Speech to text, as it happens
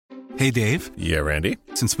Hey, Dave. Yeah, Randy.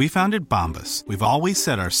 Since we founded Bombas, we've always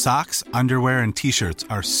said our socks, underwear, and T-shirts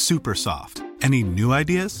are super soft. Any new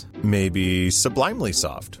ideas? Maybe sublimely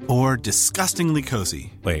soft. Or disgustingly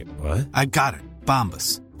cozy. Wait, what? I got it.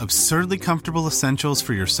 Bombas. Absurdly comfortable essentials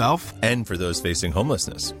for yourself and for those facing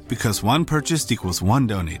homelessness. Because one purchased equals one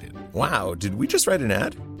donated. Wow, did we just write an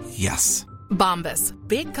ad? Yes. Bombas.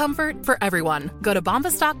 Big comfort for everyone. Go to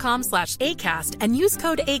bombas.com/ACAST and use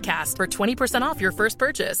code ACAST for 20% off your first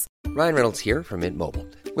purchase. Ryan Reynolds here from Mint Mobile.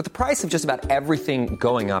 With the price of just about everything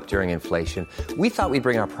going up during inflation, we thought we'd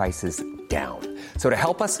bring our prices down. So to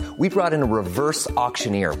help us, we brought in a reverse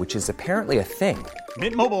auctioneer, which is apparently a thing.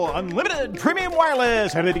 Mint Mobile Unlimited Premium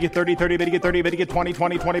Wireless. How to get 30, 30, bit to get 30, bit to get 20,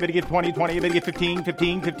 20, 20, bit to get 20, 20, bit to get 15,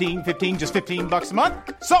 15, 15, 15, just $15 a month?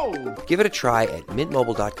 Sold! Give it a try at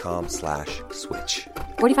mintmobile.com/switch.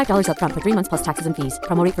 $45 up front for 3 months plus taxes and fees.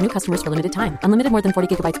 Promo rate for new customers for limited time. Unlimited more than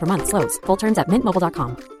 40 gigabytes per month. Slows full terms at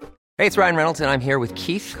mintmobile.com. Hey, it's Ryan Reynolds, and I'm here with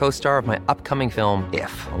Keith, co-star of my upcoming film,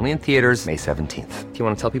 If, only in theaters May 17th. Do you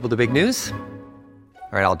want to tell people the big news?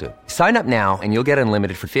 All right, I'll do it. Sign up now and you'll get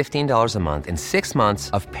unlimited for $15 a month and 6 months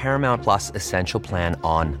of Paramount Plus Essential Plan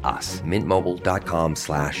on us.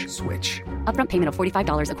 mintmobile.com/switch. Upfront payment of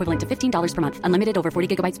 $45 equivalent to $15 per month. Unlimited over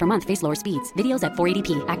 40 gigabytes per month. Face lower speeds. Videos at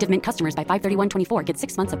 480p. Active Mint customers by 531.24 get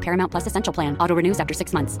 6 months of Paramount Plus Essential Plan. Auto renews after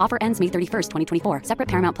 6 months. Offer ends May 31st, 2024. Separate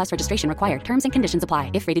Paramount Plus registration required. Terms and conditions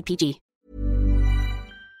apply if rated PG.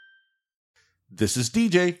 This is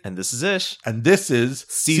DJ. And this is Ish. And this is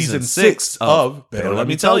Season 6 of Pero Let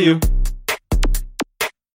Me Tell You.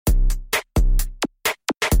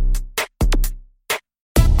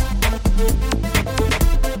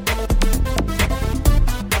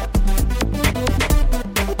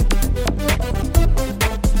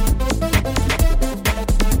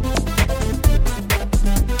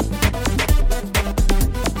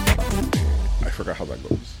 I forgot how that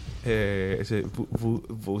goes. Is it, oh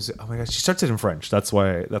my god, she starts it in French. That's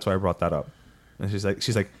why I brought that up. And she's like,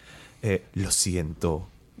 lo siento.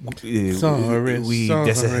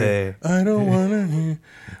 Sorry. I don't want to hear.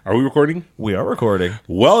 Are we recording? We are recording.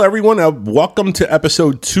 Well, everyone, welcome to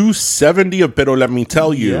episode 270 of Pero Let Me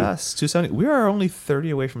Tell You. Yes, 270. We are only 30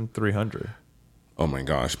 away from 300. Oh my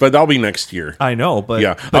gosh, but that'll be next year. I know, but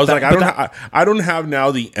yeah, I was like, I don't have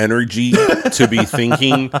now the energy to be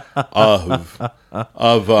thinking of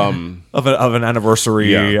an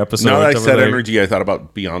anniversary episode. Now that I said energy, I thought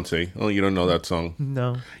about Beyonce. Oh, you don't know that song?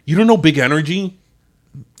 No, you don't know Big Energy?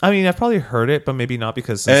 I mean, I've probably heard it, but maybe not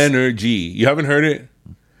because energy. You haven't heard it?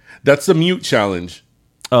 That's the mute challenge.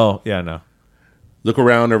 Oh yeah, no. Look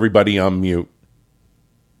around, everybody on mute.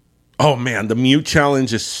 Oh, man, the mute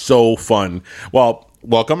challenge is so fun. Well,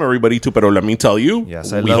 welcome, everybody, to Pero Let Me Tell You.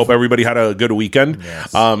 Yes, we hope everybody had a good weekend.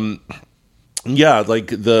 Yes. Yeah, like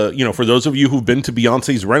for those of you who've been to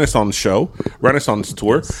Beyonce's Renaissance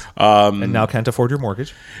tour. And now can't afford your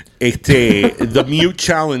mortgage. The mute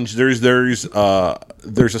challenge, there's a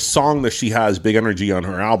song that she has, Big Energy, on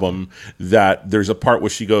her album, that there's a part where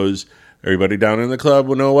she goes, everybody down in the club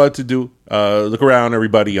will know what to do. Look around,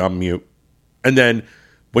 everybody on mute. And then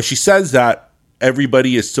when she says that,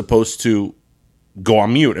 everybody is supposed to go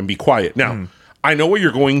on mute and be quiet. Now, I know what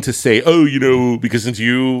you're going to say. Oh, because since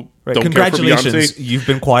you don't congratulations, care for Beyonce, you've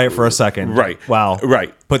been quiet for a second. Right. Wow.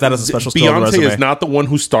 Right. Put that as a special skill on the Beyonce resume. is not the one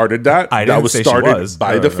who started that. That was started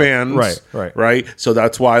by the fans. Right. So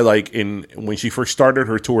that's why, when she first started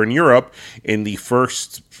her tour in Europe, in the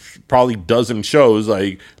first probably dozen shows,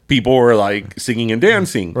 people were singing and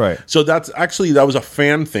dancing. Right. So that was a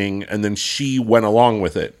fan thing, and then she went along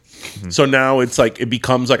with it. Mm-hmm. So now it's it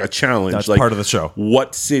becomes a challenge. That's part of the show.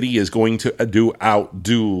 What city is going to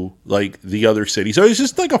outdo the other city? So it's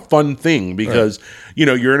just a fun thing because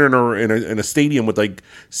you're in a stadium with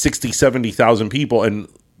 60, 70,000 people, and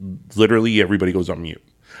literally everybody goes on mute.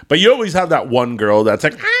 But you always have that one girl that's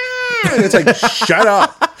and it's shut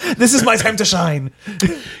up. This is my time to shine.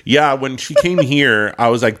 Yeah, when she came here, I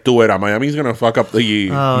was like, do it. Miami's going to fuck up the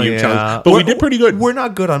mute challenge. But we did pretty good. We're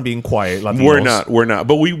not good on being quiet. Latinos. We're not.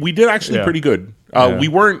 But we did actually pretty good. We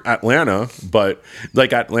weren't Atlanta, but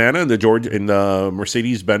Atlanta in the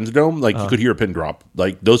Mercedes-Benz Dome, you could hear a pin drop.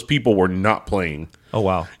 Those people were not playing. Oh,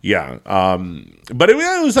 wow. Yeah. But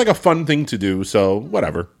it was a fun thing to do. So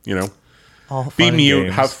whatever, Be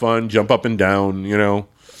mute, have fun, jump up and down,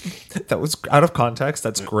 That was out of context.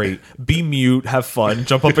 That's great. Be mute, have fun,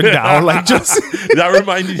 jump up and down. That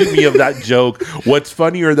reminded me of that joke. What's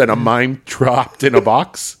funnier than a mime trapped in a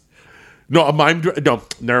box? No, no,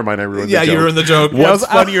 never mind. I ruined the joke. Yeah, you ruined the joke. What's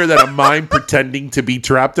funnier than a mime pretending to be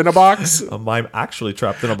trapped in a box? A mime actually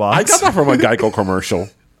trapped in a box. I got that from a Geico commercial.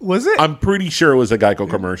 Was it? I'm pretty sure it was a Geico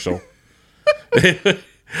commercial.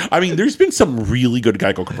 I mean, there's been some really good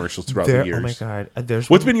Geico commercials throughout the years. Oh my god!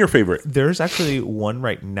 What's been your favorite? There's actually one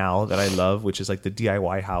right now that I love, which is like the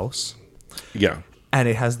DIY house, Yeah. and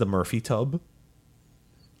it has the Murphy tub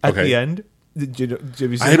at Okay. the end. Have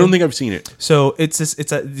you seen I don't it? think I've seen it. So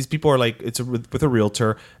these people are like with a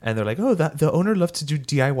realtor, and they're like, oh, that the owner loves to do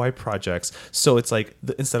DIY projects. So it's like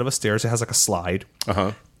instead of a stairs, it has like a slide.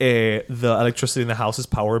 The electricity in the house is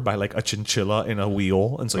powered by like a chinchilla in a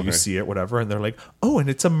wheel, and so you see it, whatever. And they're like, oh, and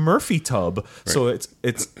it's a Murphy tub. So it's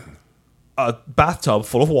a bathtub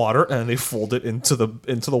full of water, and they fold it into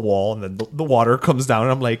the wall, and then the water comes down.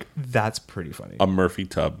 And I'm like, that's pretty funny. A Murphy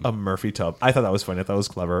tub. A Murphy tub. I thought that was funny. I thought it was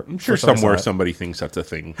clever. I'm sure somewhere somebody thinks that's a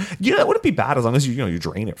thing. Yeah, that wouldn't be bad as long as you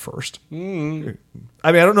drain it first. I mean,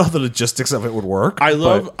 I don't know how the logistics of it would work. I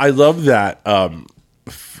love that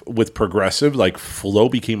with Progressive, like Flow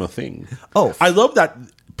became a thing. Oh. I love that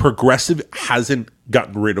Progressive hasn't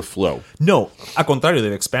gotten rid of Flow. No, a contrario,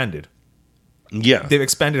 they've expanded. Yeah. They've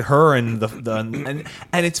expanded her and and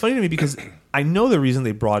it's funny to me because I know the reason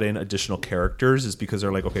they brought in additional characters is because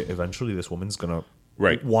they're like, okay, eventually this woman's gonna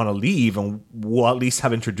want to leave, and we'll at least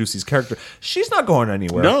have introduced these characters. She's not going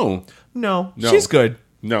anywhere. No, she's good.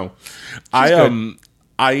 No, She's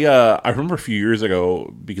I remember a few years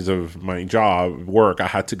ago, because of my job work, I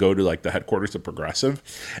had to go to like the headquarters of Progressive,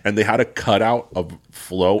 and they had a cutout of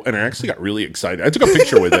Flo, and I actually got really excited. I took a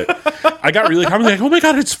picture with it. I got really, I was like, oh my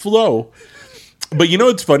god, it's Flo. But you know,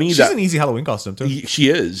 it's funny. She's an easy Halloween costume too. She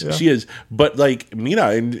is. Yeah. She is. But like Mina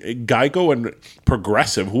and Geico and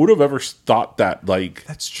Progressive, who would have ever thought that? Like,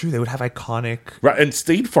 that's true. They would have iconic. Right, and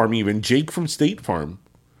State Farm, even Jake from State Farm.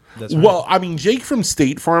 That's right. Well, I mean, Jake from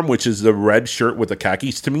State Farm, which is the red shirt with the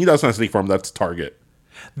khakis. To me, that's not State Farm. That's Target.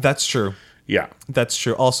 That's true. Yeah, that's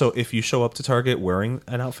true. Also, if you show up to Target wearing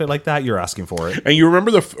an outfit like that, you're asking for it. And you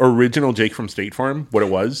remember the original Jake from State Farm? What it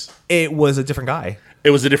was? It was a different guy. It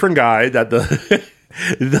was a different guy that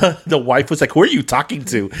the wife was like, who are you talking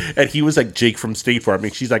to? And he was like, Jake from State Farm.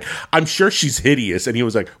 And she's like, I'm sure she's hideous. And he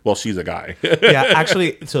was like, well, she's a guy. Yeah,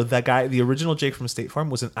 actually, so that guy, the original Jake from State Farm,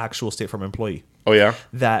 was an actual State Farm employee. Oh, yeah?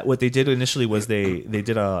 That what they did initially was they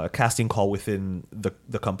did a casting call within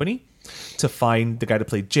the company to find the guy to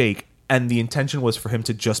play Jake. And the intention was for him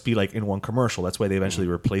to just be like in one commercial. That's why they eventually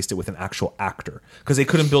replaced it with an actual actor, because they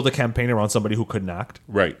couldn't build a campaign around somebody who couldn't act.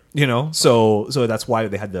 Right. You know, so that's why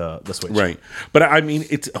they had the switch. Right. But I mean,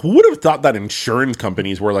 who would have thought that insurance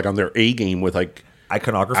companies were like on their A game with like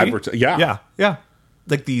iconography? Yeah.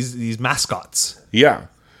 Like these mascots. Yeah.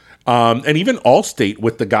 And even Allstate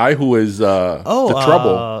with the guy who is the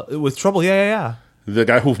Trouble. With Trouble, yeah. The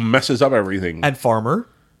guy who messes up everything. And Farmer.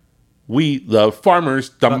 We love farmers.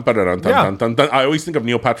 Dun, dun, dun, dun, dun, dun. I always think of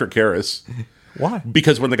Neil Patrick Harris. Why?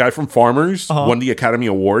 Because when the guy from Farmers won the Academy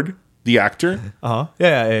Award, the actor.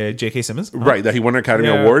 Yeah, J.K. Simmons. Right, that he won an Academy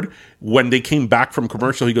Award. When they came back from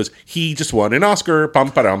commercial, he goes, he just won an Oscar.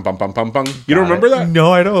 Pum, pa-dum, pum, pum, pum, pum. You don't remember that?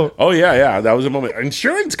 No, I don't. Oh, yeah. That was a moment.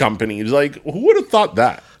 Insurance companies, like, who would have thought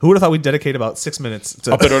that? Who would have thought we'd dedicate about 6 minutes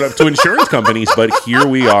to insurance companies, but here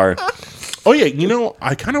we are. Oh, yeah, you know,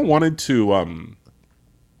 I kind of wanted to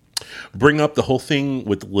bring up the whole thing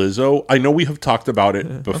with Lizzo. I know we have talked about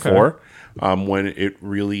it before, when it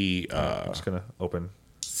really... I'm just going to open...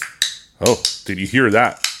 Oh, did you hear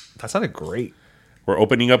that? That sounded great. We're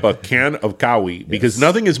opening up a can of Kawi because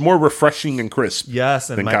nothing is more refreshing and crisp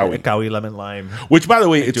than Kawi. Kawi lemon lime. Which, by the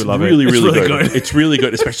way, it's really good. It's really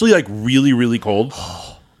good, especially like really, really cold.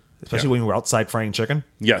 Especially when we're outside frying chicken.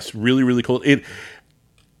 Yes, really, really cold. It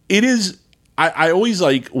is... I always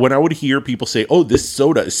like when I would hear people say, "Oh, this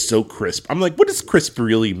soda is so crisp." I'm like, "What does crisp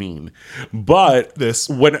really mean?" But that's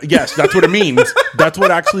what it means. That's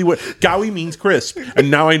what actually what Kawi means, crisp.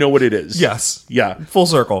 And now I know what it is. Yes. Yeah. Full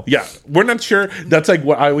circle. Yeah. We're not sure. That's like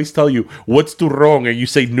what I always tell you. What's turrong? And you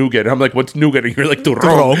say nougat. I'm like, what's nougat? And you're like,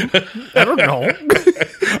 turrong. I don't know.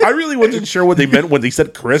 I really wasn't sure what they meant when they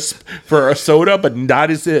said crisp for a soda, but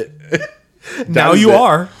that is it. Now you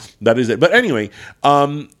are. That is it. But anyway,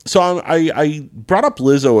 so I brought up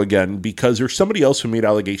Lizzo again because there's somebody else who made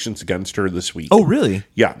allegations against her this week. Oh, really?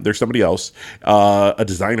 Yeah, there's somebody else, a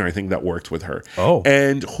designer, I think, that worked with her. Oh.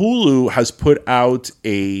 And Hulu has put out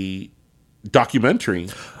a documentary.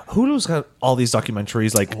 Hulu's got all these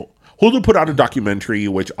documentaries like... Hulu put out a documentary,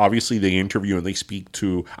 which obviously they interview and they speak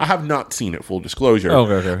to. I have not seen it, full disclosure.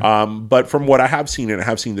 Okay. But from what I have seen, and I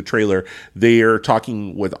have seen the trailer, they are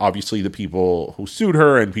talking with obviously the people who sued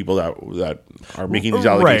her and people that are making these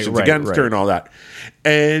allegations against her and all that.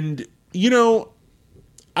 And, you know,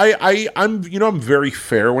 I'm very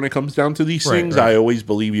fair when it comes down to these things. Right. I always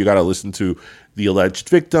believe you got to listen to the alleged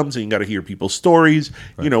victims and you got to hear people's stories.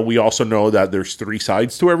 Right. We also know that there's 3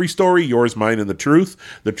 sides to every story: yours, mine, and the truth.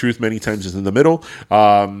 The truth many times is in the middle.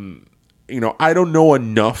 I don't know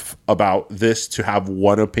enough about this to have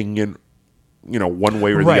one opinion, one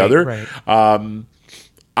way or the other. Right.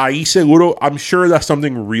 Ahí seguro, I'm sure that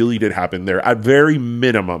something really did happen there. At very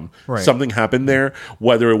minimum, something happened there.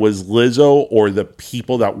 Whether it was Lizzo or the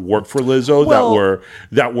people that work for Lizzo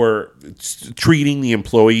that were treating the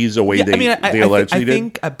employees the way they allegedly did. I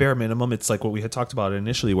think at bare minimum, it's like what we had talked about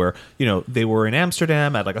initially, where they were in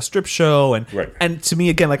Amsterdam at like a strip show, and to me,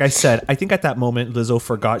 again, like I said, I think at that moment Lizzo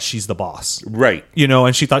forgot she's the boss, right?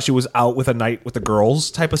 And she thought she was out with a night with the girls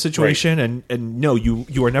type of situation, and no,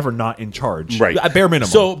 you are never not in charge, right? At bare minimum.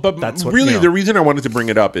 So, but that's really the reason I wanted to bring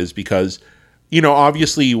it up is because,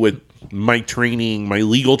 obviously with my training, my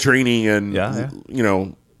legal training,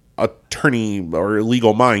 and attorney or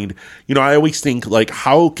legal mind, I always think like,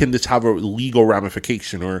 how can this have a legal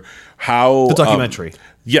ramification, or how the documentary?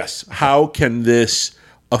 Yes, how can this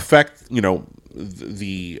affect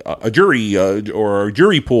a jury or a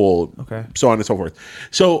jury pool, so on and so forth.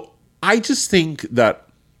 So I just think that,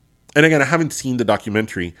 and again, I haven't seen the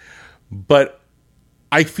documentary, but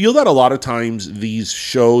I feel that a lot of times these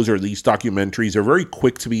shows or these documentaries are very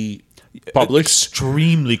quick to be published.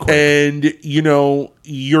 Extremely quick. And,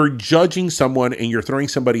 you're judging someone and you're throwing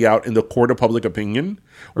somebody out in the court of public opinion,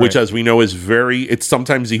 which, as we know, is it's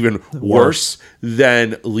sometimes even worse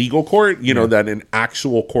than legal court, than an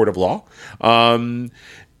actual court of law.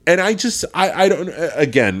 And I don't,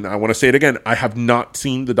 again, I want to say it again, I have not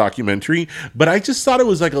seen the documentary, but I just thought it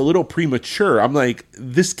was like a little premature. I'm like,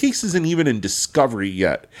 this case isn't even in discovery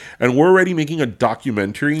yet, and we're already making a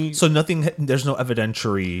documentary. So there's no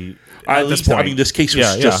evidentiary at this point. I mean, this case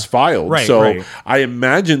was just filed. Right, so I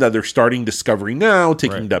imagine that they're starting discovery now,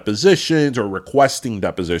 taking depositions or requesting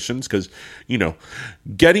depositions, because,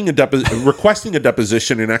 requesting a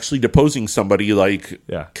deposition and actually deposing somebody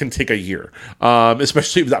can take a year,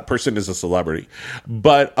 especially if that person is a celebrity.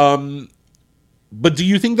 But do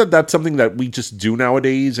you think that that's something that we just do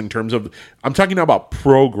nowadays in terms of, I'm talking now about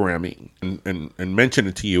programming, and mention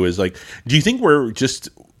it to you, is like, do you think we're just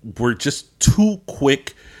too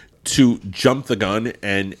quick to jump the gun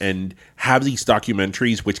and have these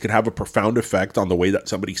documentaries which could have a profound effect on the way that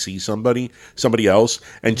somebody sees somebody else,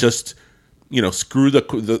 and just screw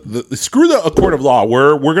the court of law?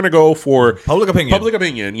 We're going to go for public opinion,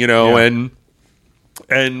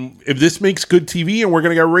 and if this makes good TV and we're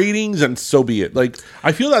going to get ratings, and so be it. Like,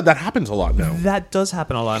 I feel that happens a lot now. That does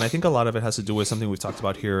happen a lot. And I think a lot of it has to do with something we've talked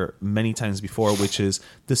about here many times before, which is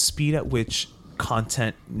the speed at which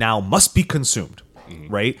content now must be consumed,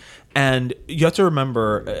 right? And you have to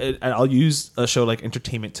remember, and I'll use a show like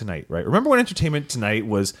Entertainment Tonight, right? Remember when Entertainment Tonight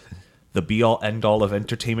was the be-all, end-all of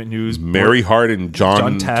entertainment news? Mary Hart and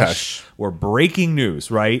John Tesh were breaking news,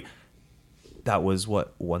 right? That was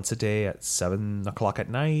once a day at 7:00 at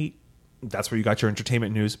night. That's where you got your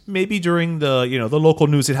entertainment news. Maybe during the the local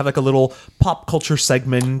news, they'd have like a little pop culture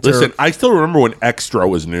segment. Listen, I still remember when Extra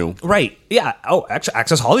was new. Right. Yeah. Oh, actually,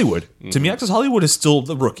 Access Hollywood. To me, Access Hollywood is still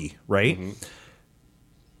the rookie, right?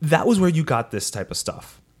 That was where you got this type of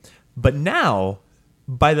stuff. But now,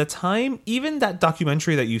 by the time even that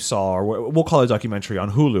documentary that you saw, or we'll call it a documentary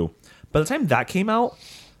on Hulu, by the time that came out,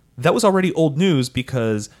 that was already old news,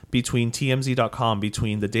 because between TMZ.com,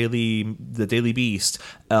 between the Daily Beast,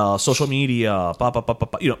 social media,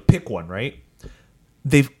 pick one, right?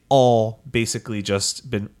 They've all basically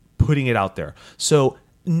just been putting it out there. So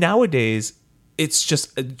nowadays, it's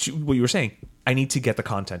just what you were saying. I need to get the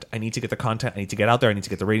content. I need to get it out there. I need to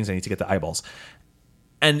get the ratings. I need to get the eyeballs.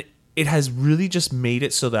 And it has really just made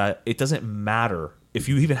it so that it doesn't matter if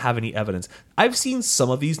you even have any evidence. I've seen some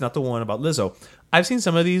of these, not the one about Lizzo. I've seen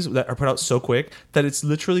some of these that are put out so quick that it's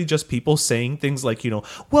literally just people saying things like,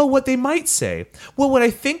 well, what they might say. Well, what I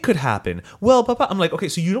think could happen. Well, blah, blah. I'm like, okay,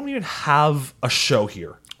 so you don't even have a show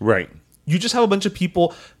here. Right. You just have a bunch of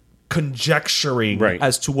people conjecturing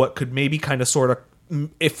as to what could maybe kind of sort of,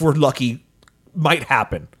 if we're lucky, might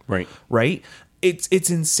happen. Right. Right? It's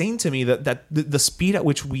insane to me that the speed at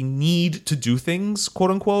which we need to do things,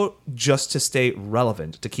 quote unquote, just to stay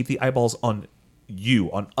relevant, to keep the eyeballs on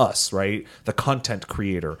you, on us, right? The content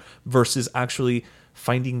creator, versus actually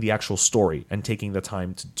finding the actual story and taking the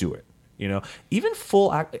time to do it. Even full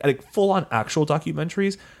on actual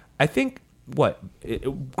documentaries. I think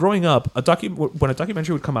growing up, when a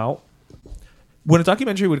documentary would come out,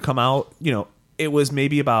 it was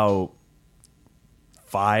maybe about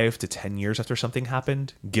 5 to 10 years after something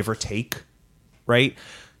happened, give or take, right?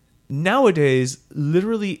 nowadays,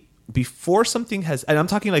 literally before something has, and I'm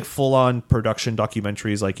talking like full on production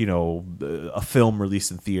documentaries, like, a film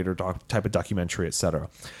released in theater type of documentary, etc.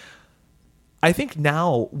 I think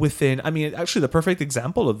now actually the perfect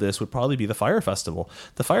example of this would probably be the Fire Festival.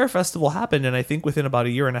 The Fire Festival happened, and I think within about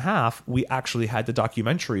a year and a half, we actually had the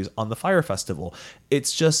documentaries on the Fire Festival.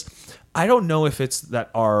 It's just, I don't know if it's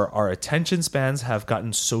that our attention spans have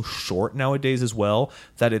gotten so short nowadays as well,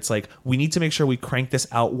 that it's like, we need to make sure we crank this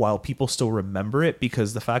out while people still remember it,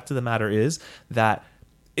 because the fact of the matter is that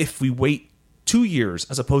if we wait 2 years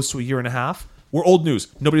as opposed to a year and a half, we're old news.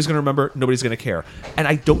 Nobody's going to remember. Nobody's going to care. And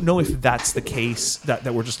I don't know if that's the case that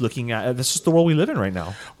we're just looking at. That's just the world we live in right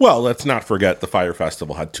now. Well, let's not forget the Fire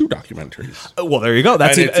Festival had 2 documentaries. Well, there you go.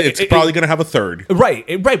 That's it's probably going to have a third. Right.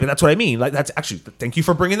 But that's what I mean. Like, that's actually, thank you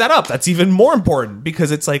for bringing that up. That's even more important,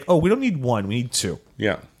 because it's like, oh, we don't need 1. We need 2.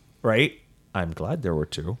 Yeah. Right? I'm glad there were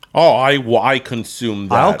 2. Oh, I consume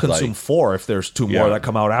that. I'll consume 4 if there's 2 more Yeah. that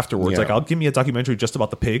come out afterwards. Yeah. Like, I'll give me a documentary just about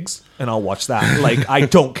the pigs, and I'll watch that. Like, I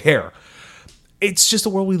don't care. It's just the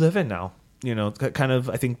world we live in now. Kind of,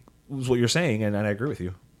 I think, is what you're saying, and I agree with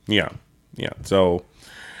you. Yeah. So,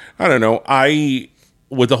 I don't know.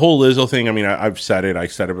 With the whole Lizzo thing, I mean, I've said it. I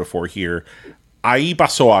said it before here. Ahí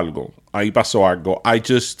pasó algo.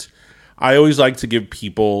 I always like to give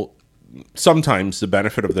people sometimes the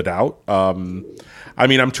benefit of the doubt. I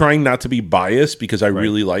mean, I'm trying not to be biased, because I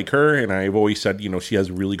really like her, and I've always said, she has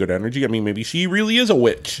really good energy. I mean, maybe she really is a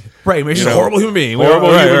witch. Right, maybe she's a horrible human being.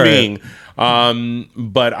 Human being.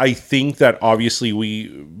 But I think that obviously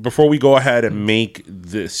before we go ahead and make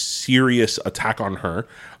this serious attack on her,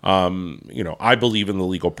 I believe in the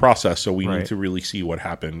legal process, so we need to really see what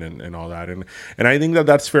happened and all that, and I think that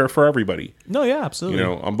that's fair for everybody. No, yeah, absolutely.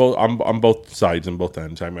 On both sides and both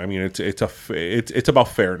ends. I mean, it's about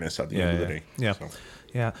fairness at the end of the day. Yeah. So.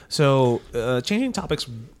 Yeah. So, changing topics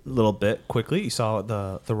a little bit quickly, you saw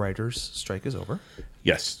the writers' strike is over.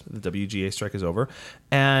 Yes. The WGA strike is over.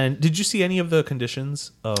 And did you see any of the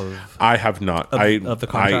conditions of? I have not. Of the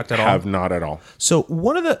contract at all? I have not at all. So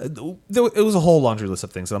one of it was a whole laundry list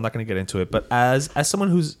of things, and I'm not going to get into it. But as someone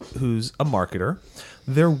who's a marketer,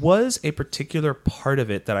 there was a particular part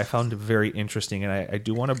of it that I found very interesting, and I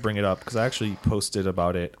do want to bring it up because I actually posted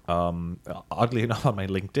about it, oddly enough, on my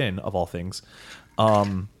LinkedIn of all things.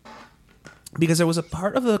 Because there was a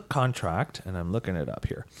part of the contract, and I'm looking it up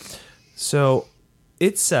here. So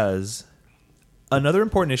it says, another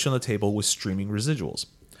important issue on the table was streaming residuals,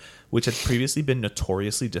 which had previously been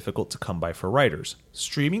notoriously difficult to come by for writers.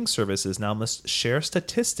 Streaming services now must share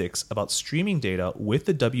statistics about streaming data with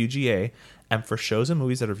the WGA, and for shows and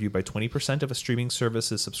movies that are viewed by 20% of a streaming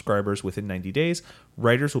service's subscribers within 90 days,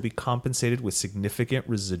 writers will be compensated with significant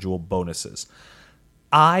residual bonuses.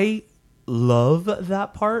 I love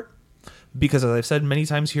that part because, as I've said many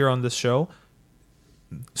times here on this show,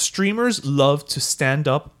 streamers love to stand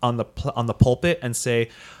up on the pulpit and say,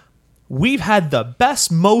 we've had the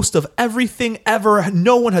best, most of everything ever.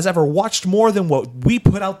 No one has ever watched more than what we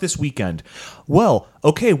put out this weekend. Well,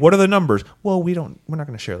 okay, what are the numbers? Well, we're not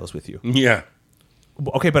going to share those with you. Yeah.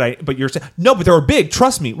 Okay, but you're saying no, but they were big.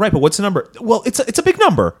 Trust me, right? But what's the number? Well, it's a big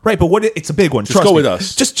number, right? But it's a big one. Just go with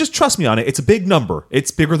us. Just trust me on it. It's a big number.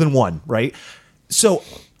 It's bigger than 1, right? So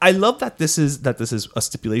I love that this is a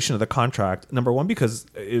stipulation of the contract. Number one, because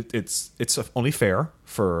it's only fair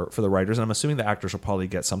for the writers, and I'm assuming the actors will probably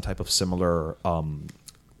get some type of similar, a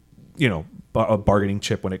bargaining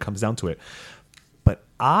chip when it comes down to it. But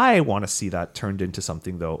I want to see that turned into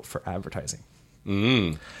something though for advertising.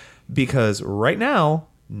 Because right now,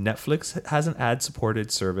 Netflix has an ad-supported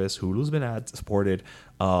service. Hulu's been ad-supported.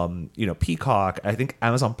 Peacock. I think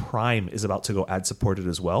Amazon Prime is about to go ad-supported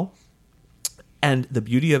as well. And the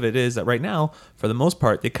beauty of it is that right now, for the most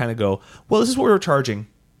part, they kind of go, well, this is what we're charging.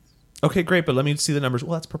 Okay, great, but let me see the numbers.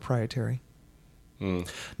 Well, that's proprietary.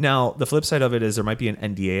 Now, the flip side of it is there might be an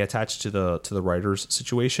NDA attached to the writer's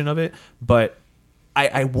situation of it, but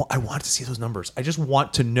I want to see those numbers. I just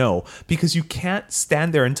want to know, because you can't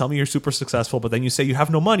stand there and tell me you're super successful, but then you say you have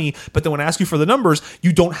no money, but then when I ask you for the numbers,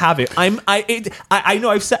 you don't have it. I know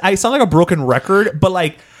I sound like a broken record, but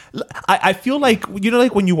like I feel like,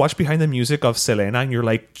 like when you watch Behind the Music of Selena and you're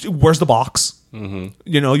like, where's the box? Mm-hmm.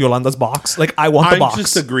 Yolanda's box. Like, I want the box. I'm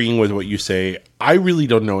just agreeing with what you say. I really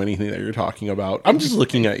don't know anything that you're talking about. I'm just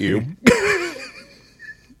looking at you.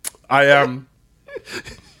 I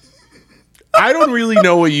don't really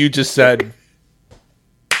know what you just said.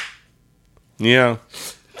 Yeah.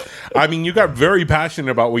 I mean, you got very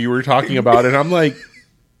passionate about what you were talking about, and I'm like,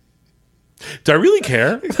 do I really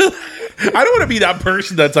care? I don't want to be that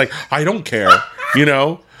person that's like, I don't care.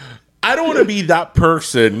 I don't want to be that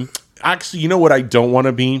person. Actually, you know what I don't want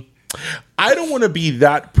to be? I don't want to be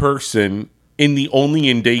that person in the Only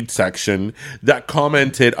in Date section that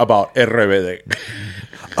commented about RBD.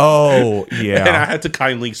 Oh, yeah. And I had to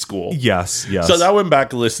kindly school. Yes. So that went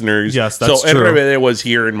back, listeners. Yes, that's so true. RBD was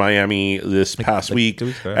here in Miami this past week, 2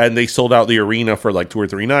 weeks ago. and they sold out the arena for like 2 or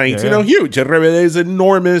 3 nights. Yeah. Huge. RBD is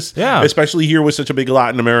enormous, especially here with such a big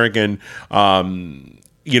Latin American,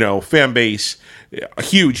 fan base.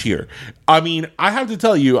 Huge here. I mean, I have to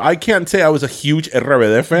tell you, I can't say I was a huge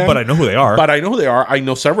RBD fan. But I know who they are. I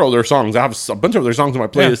know several of their songs. I have a bunch of their songs on my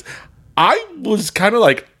playlist. Yeah. I was kind of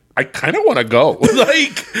like, I kind of want to go.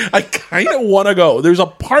 I kind of want to go. There's a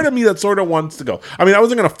part of me that sort of wants to go. I mean, I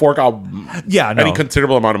wasn't going to fork out any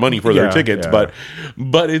considerable amount of money for their tickets, but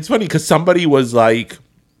it's funny because somebody was like,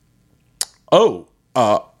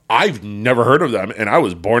 I've never heard of them, and I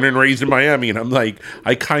was born and raised in Miami. And I'm like,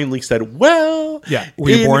 I kindly said, well... Yeah. Were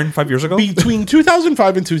you born 5 years ago? Between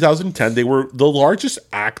 2005 and 2010, they were the largest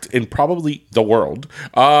act in probably the world.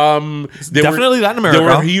 Definitely Latin America. They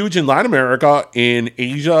were huge in Latin America, in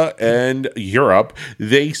Asia, and Europe.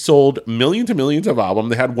 They sold millions and millions of albums.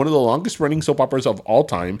 They had one of the longest-running soap operas of all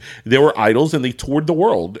time. They were idols, and they toured the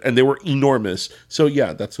world, and they were enormous. So,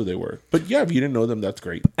 yeah, that's who they were. But, yeah, if you didn't know them, that's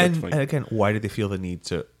great. That's and fine. again, why did they feel the need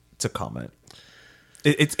to comment?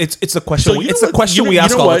 It's a question. So it's a question we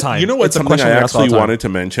ask all the time. You know what's something I actually wanted wanted to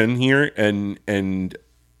mention here, and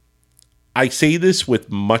I say this with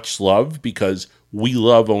much love because we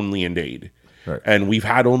love Only in Dade, and we've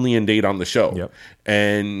had Only in Dade on the show. Yep.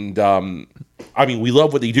 And I mean, we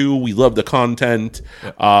love what they do. We love the content.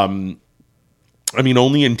 Yep. I mean,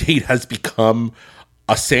 Only in Dade has become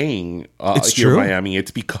a saying it's here true. in Miami. It's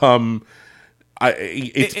become.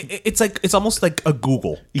 It's almost like a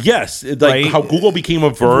Google. Yes, like how Google became a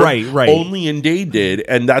verb. Right. Only in Dade did,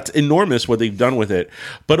 and that's enormous what they've done with it.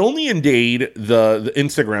 But Only in Dade, the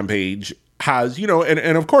Instagram page has,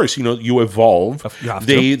 and of course, you evolve.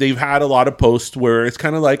 They've had a lot of posts where it's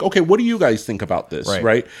kind of like, okay, what do you guys think about this,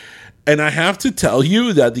 right? And I have to tell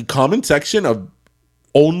you that the comment section of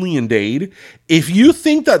Only in Dade, if you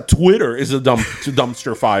think that Twitter is a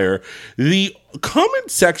dumpster fire, the comment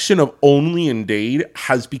section of Only in Dade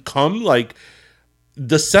has become like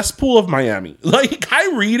the cesspool of Miami. Like,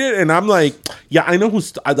 I read it and I'm like, yeah, I know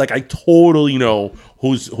I totally know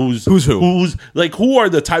who's like, who are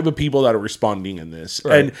the type of people that are responding in this.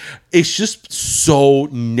 Right. And it's just so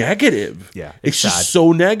negative. Yeah. It's just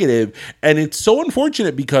so negative. And it's so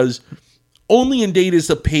unfortunate because Only in Dade is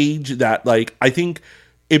a page that, like, I think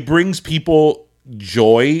it brings people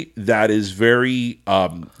joy that is very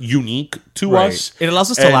unique to us. It allows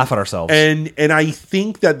us to laugh at ourselves. And I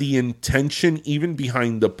think that the intention, even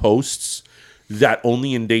behind the posts that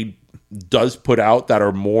Only in Dade does put out that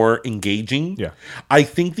are more engaging, I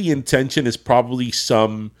think the intention is probably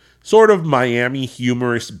some sort of Miami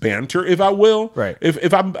humorous banter, if I will. Right.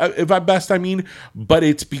 If I'm best, I mean. But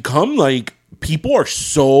it's become like people are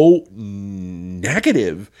so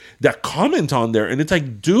negative that comment on there, and it's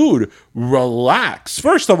like, dude, relax.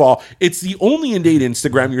 First of all, it's the Only in Dade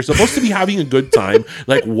Instagram. You're supposed to be having a good time.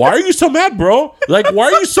 Like, why are you so mad, bro? Like, why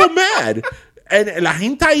are you so mad? And la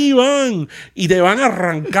gente ahí van y te van a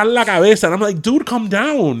arrancar la cabeza. And I'm like, dude, calm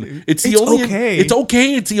down. It's okay. It's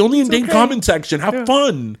okay. It's the Only in Dade comment section. Have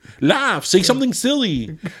fun. Laugh. Say something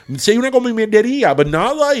silly. Say una comedia, but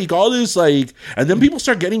not like all this, like, and then people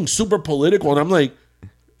start getting super political. And I'm like,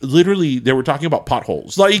 literally, they were talking about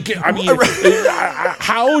potholes. Like, I mean,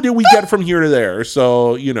 how did we get from here to there?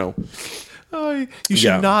 So, you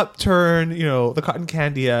should not turn, the cotton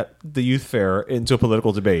candy at the youth fair into a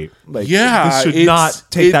political debate. Like, this should not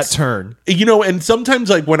take that turn. And sometimes,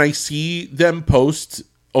 like, when I see them post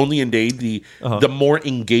Only in Dade, the more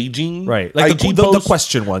engaging, right, like the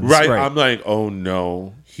question ones, right? I'm like, oh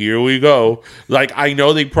no, here we go. Like, I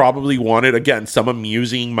know they probably wanted, again, some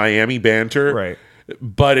amusing Miami banter, right?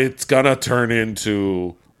 But it's gonna turn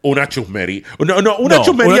into una chusmería. Una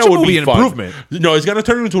chusmería would be an fun. improvement. No, it's gonna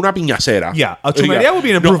turn into una piñacera. Yeah, a chusmería would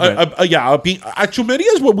be an improvement. A chusmería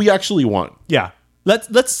is what we actually want. Yeah.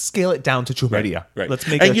 Let's scale it down to chusmería. Right. Let's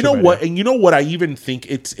make and it you know what? And you know what? I even think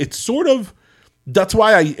it's sort of. That's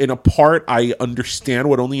why I understand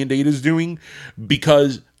what Only in Dade is doing,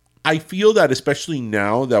 because I feel that, especially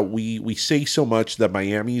now that we say so much that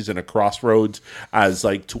Miami is in a crossroads, as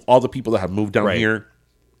like to all the people that have moved down here,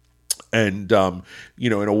 and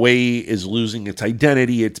in a way is losing its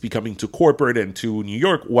identity. It's becoming too corporate and too New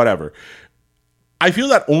York, whatever. I feel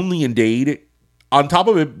that Only in Dade, on top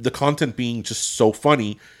of it, the content being just so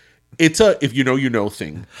funny, It's a if you know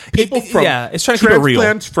thing. People from it's trying to keep it real.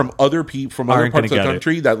 Transplants from other people from other Aren't parts of gonna the get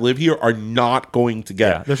country that live here are not going to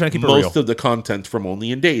get they're trying to keep it most real. of the content from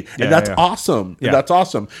Only in Date, and Yeah, that's yeah. awesome. Yeah. And that's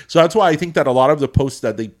awesome. So that's why I think that a lot of the posts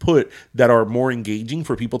that they put that are more engaging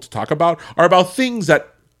for people to talk about are about things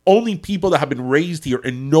that only people that have been raised here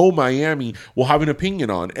and know Miami will have an opinion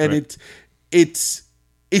on, and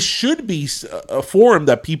it should be a forum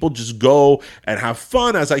that people just go and have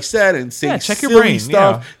fun, as I said, and say check your silly brain,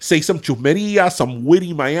 stuff, say some chumeria, some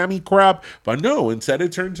witty Miami crap. But no, instead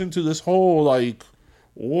it turns into this whole like,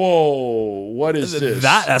 whoa, what is this?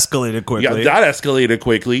 That escalated quickly. Yeah, that escalated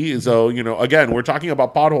quickly. So, again, we're talking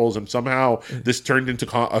about potholes, and somehow this turned into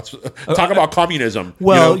talk about communism.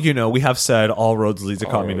 Well, we have said all roads lead to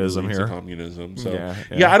communism Leads to here. communism. So,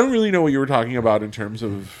 Yeah. I don't really know what you were talking about in terms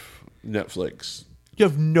of Netflix. You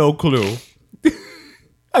have no clue.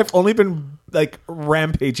 I've only been like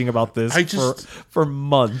rampaging about this for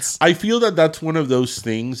months. I feel that that's one of those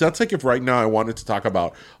things. That's like if right now I wanted to talk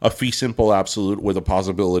about a fee simple absolute with a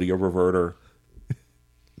possibility of reverter.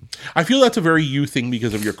 I feel that's a very you thing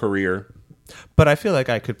because of your career. But I feel like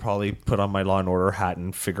I could probably put on my Law and Order hat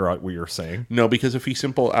and figure out what you're saying. No, because a fee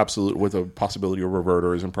simple absolute with a possibility of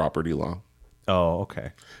reverter is in property law. Oh,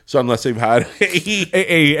 okay. So unless they've had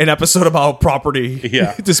an episode about property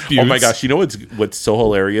disputes. Oh my gosh, you know what's so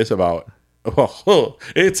hilarious about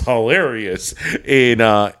it's hilarious. In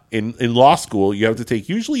law school, you have to take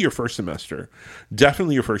usually your first semester,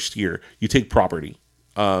 definitely your first year, you take property.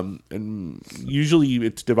 And usually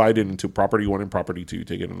it's divided into property 1 and property 2. You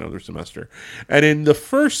take it another semester. And in the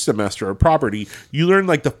first semester of property, you learn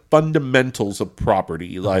like the fundamentals of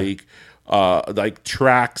property, like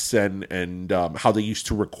tracts and how they used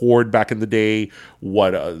to record back in the day,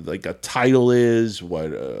 what like a title is,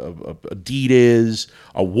 what a deed is,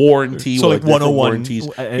 a warranty, so like 101 warranties.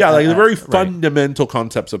 Like the very fundamental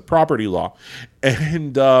concepts of property law.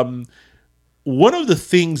 And one of the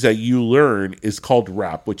things that you learn is called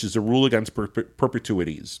RAP, which is a rule against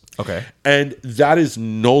perpetuities. Okay. And that is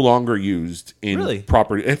no longer used in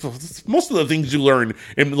property. Most of the things you learn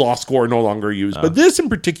in law school are no longer used. But this in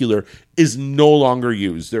particular is no longer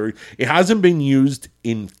used. It hasn't been used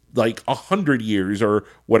in like 100 years or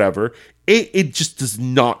whatever. It just does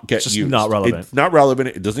not get used. Not relevant. It's not relevant.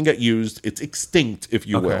 It doesn't get used. It's extinct, if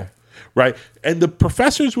you will. Right? And the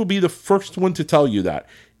professors will be the first one to tell you that.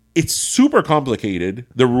 It's super complicated,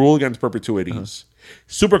 the rule against perpetuities.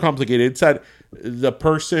 Super complicated. It's that the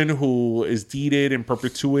person who is deeded in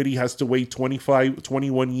perpetuity has to wait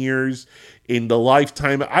 21 years in the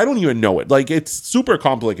lifetime. I don't even know it. Like, it's super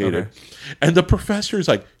complicated. And the professor is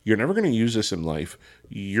like, you're never going to use this in life.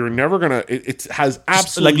 You're never going to... It has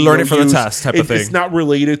absolutely like learning no for use. the test type of thing. It's not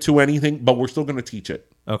related to anything, but we're still going to teach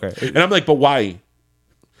it. Okay. And I'm like, but why?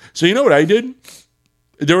 So you know what I did?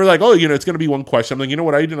 They were like, it's going to be one question. I'm like, you know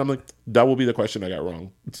what I did? I'm like, that will be the question I got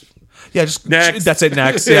wrong. Yeah, just next. That's it,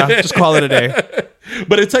 next. Yeah, just call it a day.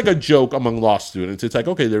 But it's like a joke among law students. It's like,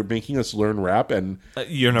 okay, they're making us learn rap, and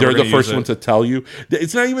they're the first ones to tell you.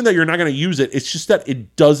 It's not even that you're not going to use it. It's just that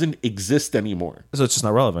it doesn't exist anymore. So it's just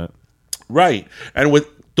not relevant. Right. And with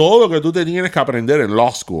todo lo que tú te tienes que aprender en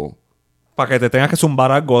law school. Para que te tengas que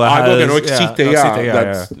zumbar algo que no existe ya.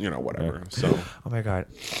 That's, whatever. Yeah. So. Oh my God.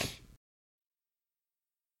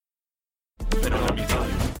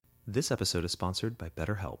 This episode is sponsored by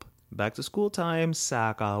BetterHelp. Back to school time, se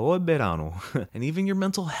acabó el verano. And even your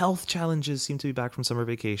mental health challenges seem to be back from summer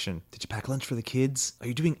vacation. Did you pack lunch for the kids? Are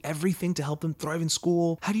you doing everything to help them thrive in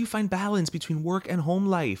school? How do you find balance between work and home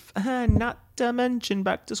life? Not to mention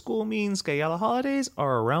back to school means que ya the holidays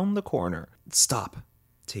are around the corner. Stop.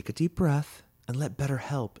 Take a deep breath and let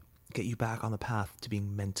BetterHelp get you back on the path to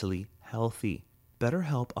being mentally healthy.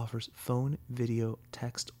 BetterHelp offers phone, video,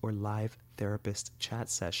 text, or live therapist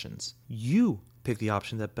chat sessions. You pick the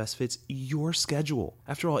option that best fits your schedule.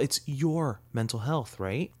 After all, it's your mental health,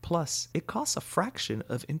 right? Plus, it costs a fraction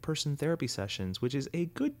of in-person therapy sessions, which is a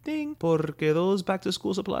good thing porque those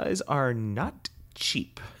back-to-school supplies are not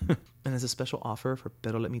cheap. And as a special offer for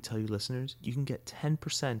Pero Let Me Tell You listeners, you can get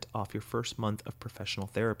 10% off your first month of professional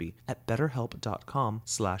therapy at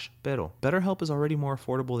betterhelp.com/pero. BetterHelp is already more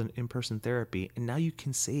affordable than in-person therapy, and now you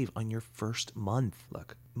can save on your first month.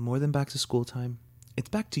 Look, more than back to school time, it's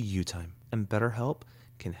back to you time, and BetterHelp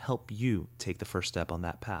can help you take the first step on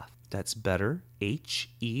that path. That's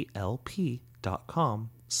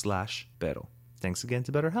betterhelp.com/pero. Thanks again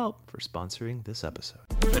to BetterHelp for sponsoring this episode.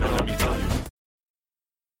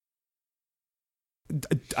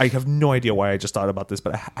 I have no idea why I just thought about this,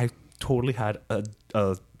 but I totally had a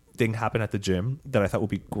thing happen at the gym that I thought would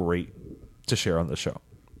be great to share on the show.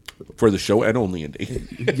 For the show and only in day.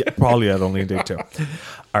 Yeah, probably at only in day 2.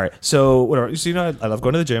 All right. So whatever. So I love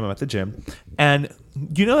going to the gym. I'm at the gym, and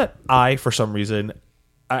you know that for some reason,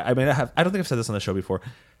 I don't think I've said this on the show before.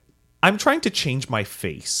 I'm trying to change my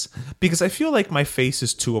face because I feel like my face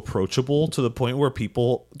is too approachable to the point where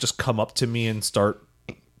people just come up to me and start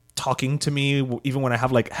talking to me, even when I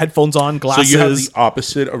have like headphones on, glasses. So you have the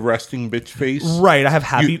opposite of resting bitch face, right? I have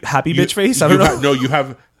happy bitch face. I don't know. No, you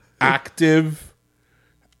have active,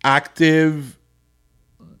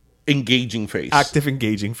 engaging face. Active,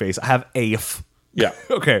 engaging face. I have AF. Yeah.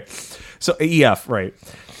 Okay. So AEF, right?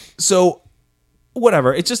 So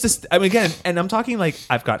whatever. It's just this. I mean, again, and I'm talking like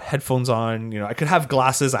I've got headphones on. I could have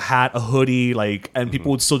glasses, a hat, a hoodie, and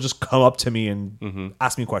people would still just come up to me and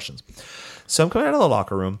ask me questions. So I'm coming out of the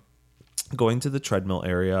locker room, going to the treadmill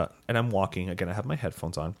area, and I'm walking. Again, I have my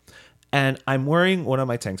headphones on, and I'm wearing one of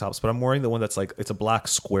my tank tops, but I'm wearing the one that's like, it's a black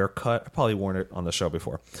square cut. I've probably worn it on the show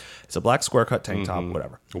before. It's a black square cut tank top,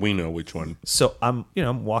 whatever. We know which one. So I'm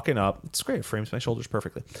walking up. It's great. It frames my shoulders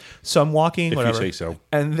perfectly. So I'm walking, whatever. If you say so.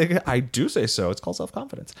 And I do say so. It's called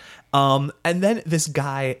self-confidence. And then this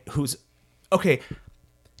guy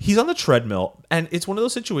he's on the treadmill, and it's one of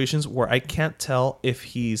those situations where I can't tell if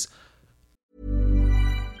he's...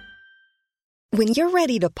 When you're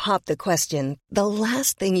ready to pop the question, the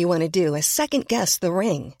last thing you want to do is second-guess the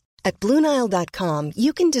ring. At BlueNile.com,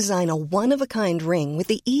 you can design a one-of-a-kind ring with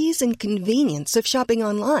the ease and convenience of shopping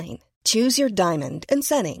online. Choose your diamond and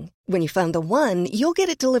setting. When you find the one, you'll get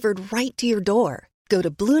it delivered right to your door. Go to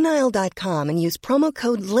BlueNile.com and use promo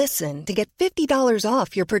code LISTEN to get $50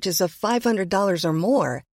 off your purchase of $500 or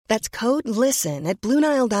more. That's code LISTEN at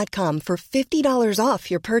BlueNile.com for $50 off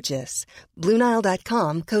your purchase.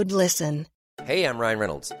 BlueNile.com, code LISTEN. Hey, I'm Ryan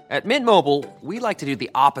Reynolds. At Mint Mobile, we like to do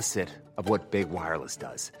the opposite of what Big Wireless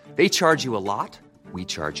does. They charge you a lot, we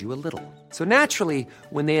charge you a little. So naturally,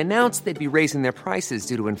 when they announced they'd be raising their prices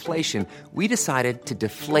due to inflation, we decided to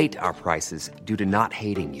deflate our prices due to not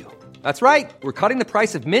hating you. That's right. We're cutting the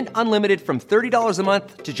price of Mint Unlimited from $30 a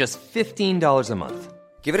month to just $15 a month.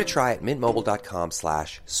 Give it a try at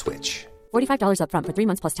mintmobile.com/switch. $45 up front for 3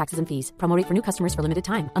 months plus taxes and fees. Promo rate for new customers for limited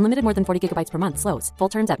time. Unlimited more than 40 gigabytes per month. Slows full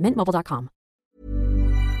terms at mintmobile.com.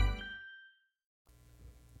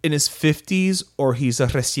 In his 50s, or he's a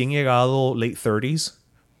recién llegado late 30s.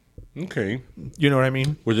 Okay. You know what I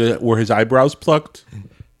mean? Were his eyebrows plucked?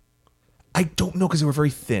 I don't know, because they were very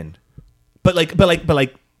thin. But like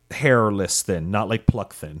hairless thin, not like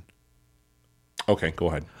pluck thin. Okay, go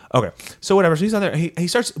ahead. Okay, so whatever. So he's on there. He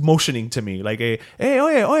starts motioning to me like hey,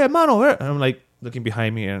 oye, mano. And I'm like looking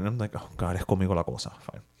behind me, and I'm like, oh God, es conmigo la cosa.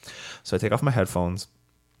 Fine. So I take off my headphones.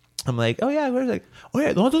 I'm like, oh yeah, where's like,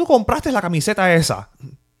 oye, ¿dónde tú compraste la camiseta esa?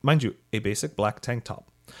 Mind you, a basic black tank top.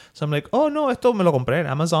 So I'm like, oh no, esto me lo compré en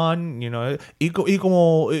Amazon, y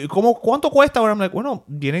como ¿cuánto cuesta? Ahora I'm like, bueno,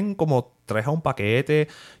 vienen como 3 a un paquete,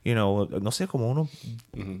 no sé, como unos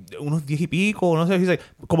 10 y pico, no sé. He's like,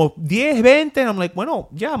 como 10, 20, and I'm like, bueno,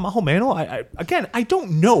 yeah, más o menos. I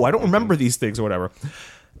don't know. I don't remember these things or whatever.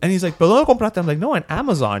 And he's like, ¿pero dónde compraste? I'm like, no, en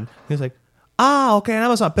Amazon. He's like, okay, en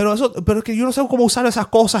Amazon. Pero es que yo no sé cómo usar esas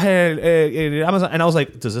cosas en Amazon. And I was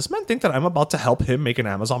like, does this man think that I'm about to help him make an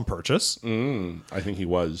Amazon purchase? I think he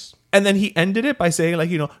was. And then he ended it by saying like,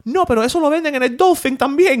 no, pero eso lo venden en el Dolphin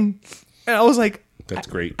también. And I was like, that's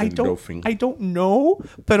great. I don't know,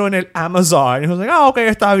 pero en el Amazon. And he was like, okay,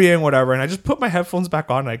 está bien, whatever. And I just put my headphones back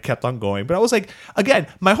on and I kept on going. But I was like, again,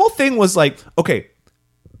 my whole thing was like, okay,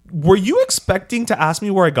 were you expecting to ask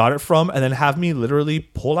me where I got it from and then have me literally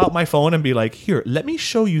pull out my phone and be like, here, let me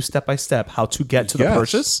show you step by step how to get to the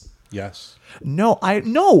purchase? Yes. No.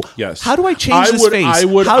 Yes. How do I change this face?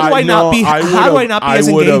 How do I not be as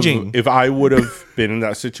engaging? If I would have been in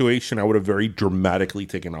that situation, I would have very dramatically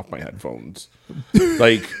taken off my headphones.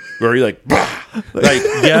 Like, very like,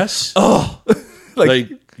 yes. Oh. like,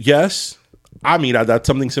 yes. I mean, that's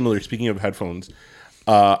something similar. Speaking of headphones,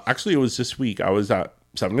 actually, it was this week. I was at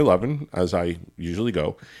 7-Eleven, as I usually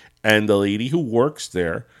go, and the lady who works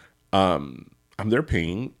there, I'm there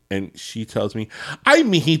paying, and she tells me, ay,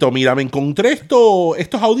 mijito, mira, me encontré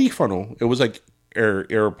estos audífonos. It was like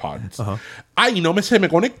AirPods. Uh-huh. Ay, no se me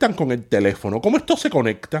conectan con el teléfono. ¿Cómo esto se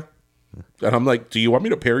conecta? And I'm like, do you want me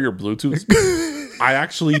to pair your Bluetooth? I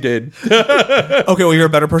actually did. Okay, well, you're a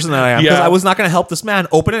better person than I am. Because I was not going to help this man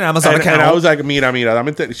open an Amazon account. And I was like, mira,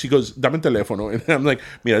 she goes, dame el teléfono. And I'm like,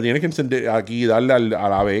 mira, tienes que encender aquí, darle a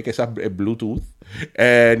la B, que es Bluetooth.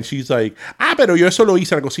 And she's like, pero yo eso lo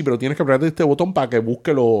hice. Algo sí, pero tienes que apretar este botón para que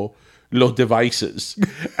busque los devices.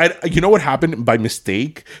 And you know what happened by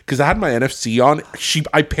mistake? Because I had my NFC on.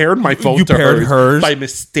 I paired my phone to hers by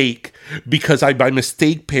mistake, because I by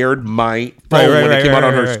mistake paired my phone when it came out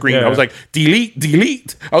on her screen. I was like,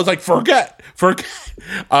 delete. I was like, forget.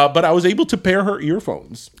 But I was able to pair her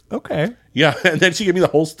earphones. Okay. Yeah, and then she gave me the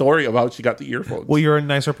whole story of how she got the earphones. Well, you're a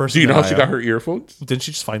nicer person. Do you know how she got her earphones? Didn't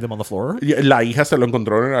she just find them on the floor? La hija se lo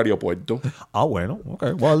encontró en el aeropuerto. Ah, bueno.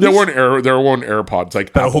 Okay. Well, there weren't AirPods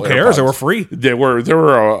like. But who cares? AirPods. They were free. They were a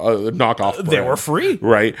knockoff brand. They were free,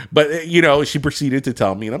 right? But she proceeded to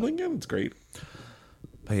tell me, and I'm like, yeah, that's great.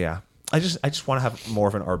 But yeah, I just want to have more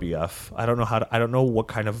of an RBF. I don't know what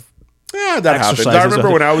kind of. Yeah, that happens. I remember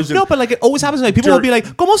when I was but like it always happens. Like people will be like,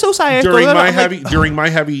 "¿Cómo se usa esto?" During my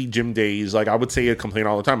heavy gym days, like I would say a complaint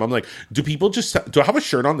all the time. I'm like, do I have a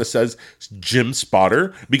shirt on that says Gym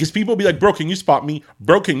Spotter? Because people will be like, "Bro, can you spot me?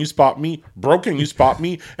 Bro, can you spot me? Bro, can you spot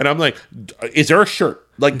me?" And I'm like, is there a shirt?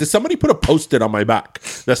 Like, does somebody put a Post-it on my back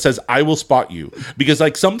that says I will spot you? Because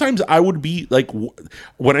like sometimes I would be like,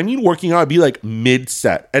 when I mean working out, I'd be like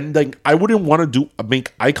mid-set, and like I wouldn't want to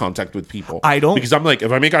make eye contact with people. I don't, because I'm like,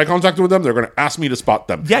 if I make eye contact with them, they're going to ask me to spot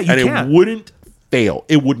them. Yeah, you can't. It wouldn't fail.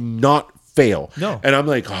 It would not fail. No. And I'm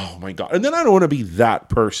like, oh my God. And then I don't want to be that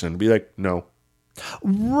person. Be like, no.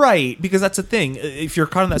 Right, because that's the thing. If you're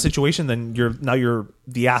caught in that situation, then you're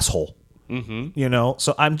the asshole. Mm-hmm.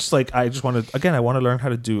 So I'm just like, I want to learn how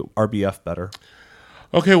to do RBF better.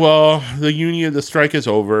 Okay, well, the strike is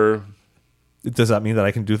over. Does that mean that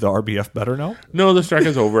I can do the RBF better now? No, the strike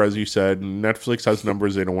is over, as you said. Netflix has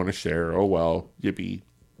numbers they don't want to share. Oh well, yippee.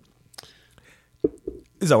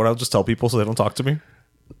 Is that what I'll just tell people so they don't talk to me?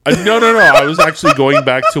 No. I was actually going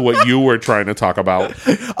back to what you were trying to talk about.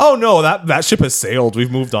 Oh no, that ship has sailed.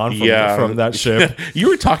 We've moved on from that ship. You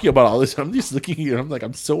were talking about all this. I'm just looking at you and I'm like,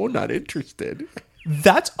 I'm so not interested.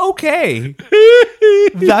 That's okay.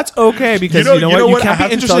 That's okay, because you know what? You can't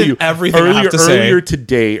be interested in everything I have to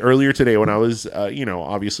say. Earlier today, when I was,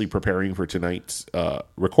 obviously preparing for tonight's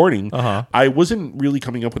recording, I wasn't really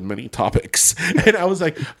coming up with many topics, and I was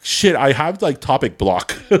like, "Shit, I have like topic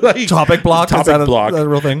block." Topic block. Is that a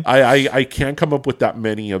real thing? I can't come up with that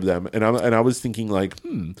many of them, and I was thinking like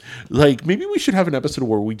maybe we should have an episode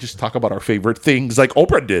where we just talk about our favorite things, like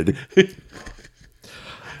Oprah did.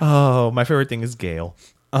 Oh, my favorite thing is Gail.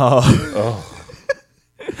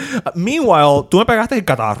 Meanwhile, tú me pegaste el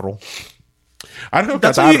catarro. I don't know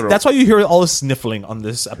catarro. That's why you hear all the sniffling on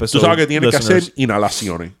this episode. Tú sabes que tienes que hacer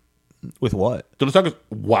inhalaciones. With what? Tú no sabes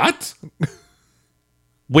what?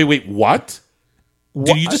 Wait, what?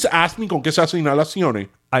 Did you just ask me con qué se hace inhalaciones?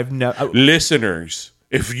 I've never. Listeners,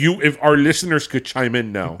 if our listeners could chime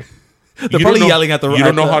in now, they're probably yelling at the. You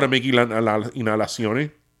don't know how to make inhalaciones.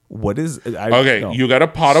 What is you got a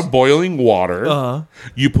pot of boiling water.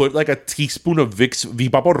 You put like a teaspoon of Vicks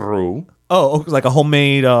Vaporub. Oh, like a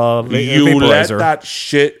homemade you vaporizer. Let that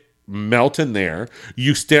shit melt in there.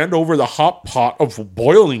 You stand over the hot pot of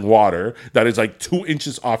boiling water that is like 2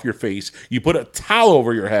 inches off your face. You put a towel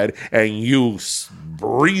over your head and you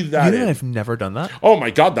breathe that in. I've never done that. Oh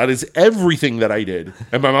my God, that is everything that I did.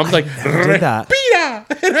 And my mom's like, respira.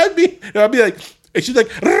 And I'd be like, and she's like,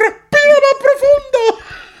 respira más profundo.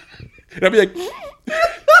 And I'd be like,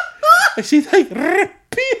 and she's like,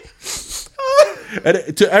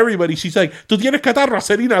 and to everybody, she's like, tú tienes catarro,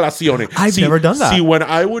 hacer inhalaciones. I've never done that. See,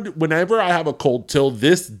 whenever I have a cold till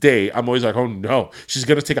this day, I'm always like, oh no, she's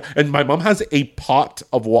going to take and my mom has a pot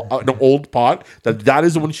of an old pot that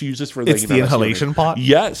is the one she uses for the the inhalation pot?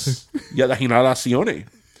 Yes. Yeah, the inhalaciones.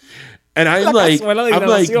 And I'm like,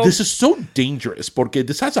 this is so dangerous porque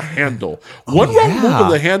this has a handle. One wrong move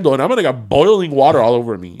of the handle, and I'm gonna get boiling water all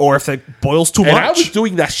over me. Or if it boils too much. And I was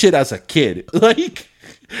doing that shit as a kid. Like,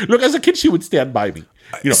 look, as a kid, she would stand by me.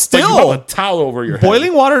 Still, but you have a towel over your head.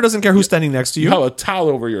 Boiling water doesn't care who's standing next to you. You have a towel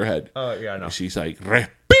over your head. Oh, yeah, I know. She's like,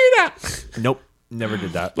 respira. Nope, never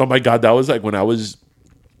did that. Oh my God, that was like when I was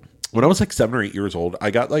like 7 or 8 years old.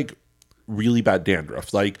 I got like really bad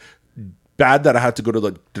dandruff, like bad that I had to go to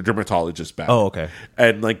the dermatologist bad. Oh, okay.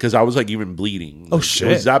 And like, because I was like even bleeding. Oh, like, shit.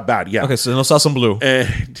 It was that bad, yeah. Okay, so no sauce and blue.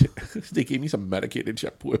 And they gave me some medicated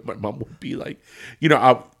shampoo, and my mom would be like,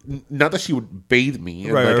 not that she would bathe me.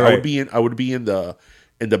 And right. I would be in the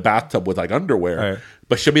bathtub with like underwear. Right.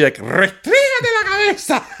 But she'll be like, restrígate la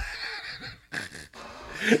cabeza.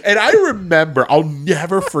 And I remember, I'll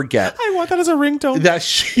never forget. I want that as a ringtone. That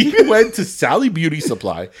she went to Sally Beauty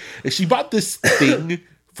Supply and she bought this thing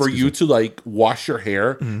for you to like wash your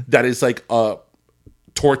hair that is like a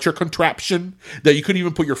torture contraption that you couldn't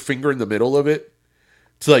even put your finger in the middle of it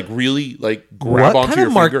to like really like grab What onto kind your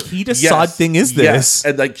of finger. Marquis de Sade thing is this? Yes.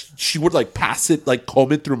 And like she would like pass it, like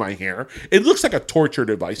comb it through my hair. It looks like a torture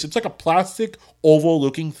device. It's like a plastic oval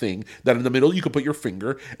looking thing that in the middle you could put your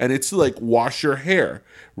finger, and it's to like wash your hair,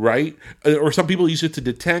 right? Or some people use it to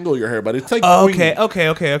detangle your hair, but it's like Okay.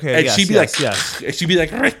 And Yes, she'd be yes, like, yes. and she'd be like,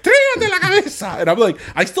 "Retírate la cabeza," and I'm like,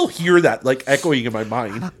 I still hear that like echoing in my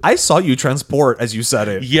mind. I saw you transport as you said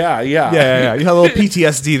it. Yeah. Yeah. You had a little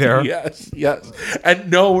PTSD there. Yes.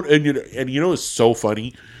 And you know, it's so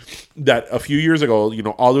funny that a few years ago, you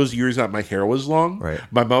know, all those years that my hair was long, Right.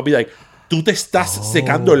 my mom would be like, tú te estás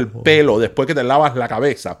secando el pelo después que te lavas la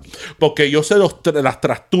cabeza. Porque yo sé las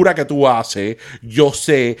trasturas que tú haces. Yo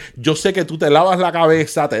sé que tú te lavas la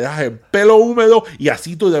cabeza, te das el pelo húmedo y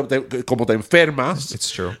así tú como te enfermas. It's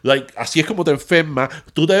true. Like, así es como te enfermas.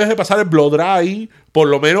 Tú debes de pasar el blow dry, por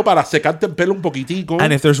lo menos para secarte el pelo un poquitico.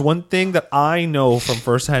 And if there's one thing that I know from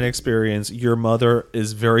firsthand experience, your mother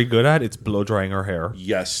is very good at, it's blow drying her hair.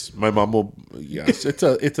 Yes, my mom will. Yes, it's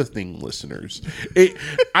a thing, listeners.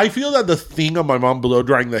 I feel that the thing of my mom blow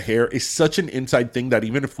drying the hair is such an inside thing that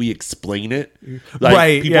even if we explain it, like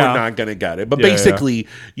Right, people yeah. are not gonna get it. But Yeah, basically,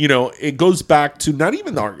 you know, it goes back to not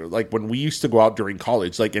even like when we used to go out during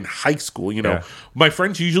college, like in high school. You know, Yeah. my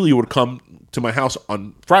friends usually would come to my house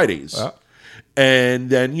on Fridays. And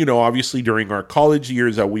then, you know, obviously during our college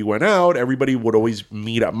years that we went out, everybody would always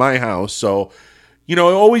meet at my house. So, you know,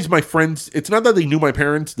 always my friends, it's not that they knew my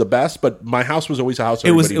parents the best, but my house was always a house.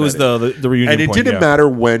 It was everybody met the reunion and it point, didn't yeah. matter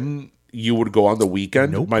when you would go on the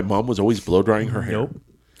weekend. Nope. My mom was always blow drying her hair. Nope.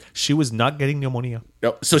 She was not getting pneumonia.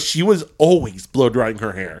 Yep. So she was always blow drying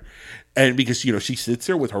her hair. And because, you know, she sits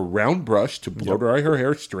there with her round brush to blow dry her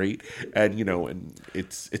hair straight. And, you know, and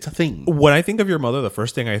it's a thing. When I think of your mother, the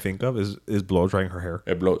first thing I think of is blow drying her hair.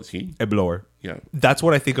 A blower. Yeah. That's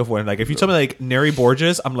what I think of when, like, if you tell me, like, Neri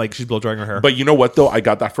Borges, I'm like, she's blow drying her hair. But you know what, though? I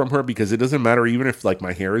got that from her because it doesn't matter. Even if, like,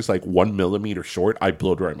 my hair is, like, 1 millimeter short, I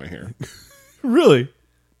blow dry my hair. Really?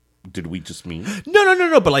 Did we just mean?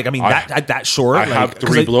 No. But, like, I mean, that short. I like, have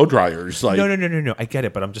 3 blow dryers. Like, No. I get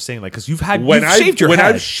it, but I'm just saying, like, because you've shaved your head.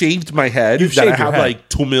 I've shaved my head, You've that I shaved your have head. like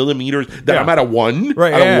 2 millimeters, that Yeah. I'm at a 1,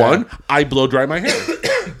 Right, at yeah, a yeah. 1, I blow dry my hair.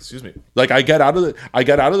 Excuse me. Like I get out of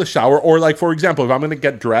the shower, or like for example, if I'm gonna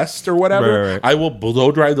get dressed or whatever, Right. I will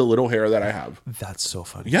blow dry the little hair that I have. That's so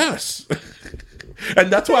funny. Yes.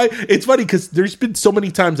 And that's why it's funny because there's been so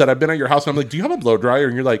many times that I've been at your house and I'm like, do you have a blow dryer?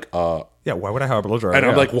 And you're like, Yeah, why would I have a blow dryer? and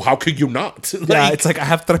I'm Yeah. like, well, how could you not? Yeah, it's like I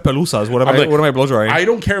have tres pelusas. What am I'm I? like, What am I blow drying? I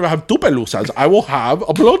don't care if I have two pelusas. I will have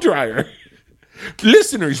a blow dryer.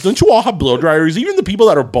 Listeners, don't you all have blow dryers? Even the people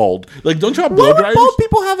that are bald, like, don't you have blow Why would dryers? bald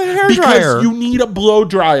people have a hair Because dryer? you need a blow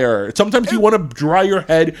dryer. Sometimes you want to dry your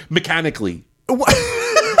head mechanically.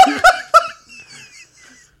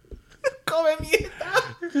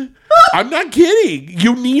 I'm not kidding.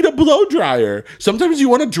 You need a blow dryer. Sometimes you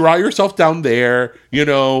want to dry yourself down there. You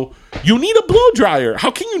know, you need a blow dryer.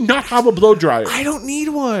 How can you not have a blow dryer? I don't need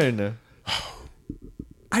one.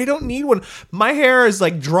 I don't need one. My hair is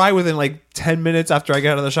like dry within like 10 minutes after I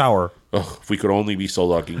get out of the shower. Ugh, if we could only be so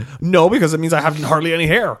lucky. No, because it means I have hardly any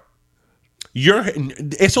hair.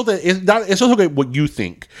 Eso es what you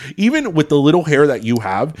think. Even with the little hair that you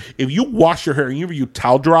have, if you wash your hair and you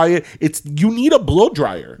towel dry it, you need a blow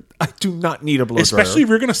dryer. I do not need a blow Especially dryer. if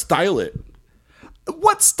you're gonna style it.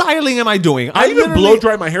 What styling am I doing? I even literally- blow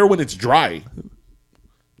dry my hair when it's dry.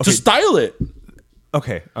 To style it.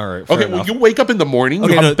 Okay, all right. fair Okay, when enough. you wake up in the morning,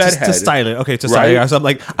 Okay, you no, have bedhead. to style it. Okay, to style Right? it.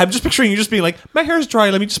 So I'm just picturing you just being like, my hair's dry.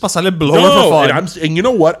 Let me just pasarle el blower for No, fun. and you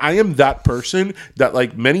know what? I am that person that,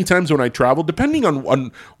 like, many times when I travel, depending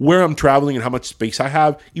on where I'm traveling and how much space I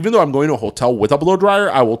have, even though I'm going to a hotel with a blow dryer,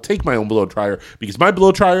 I will take my own blow dryer because my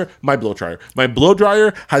blow dryer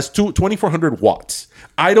has 2,400 watts.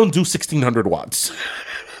 I don't do 1,600 watts.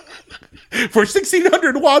 For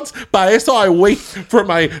 1,600 watts, para eso I wait for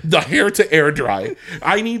the hair to air dry.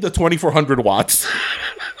 I need the 2,400 watts.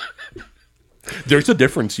 There's a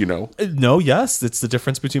difference, you know. No, yes, it's the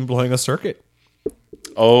difference between blowing a circuit.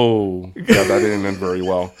 Oh, yeah, that didn't end very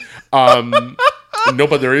well. No,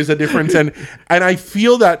 but there is a difference, and I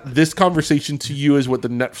feel that this conversation to you is what the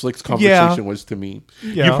Netflix conversation was to me.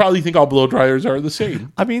 Yeah. You probably think all blow dryers are the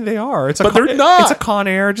same. I mean, they are. But they're not. It's a Con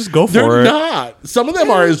Air. Just go for They're it. not. Some of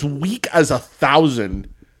them are as weak as 1,000.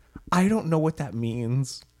 I don't know what that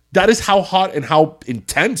means. That is how hot and how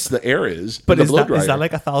intense the air is. But in is the blow that, is dryer. that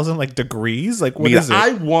like 1,000 like degrees? Like what I mean, is it? I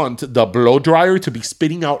want the blow dryer to be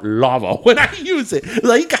spitting out lava when I use it.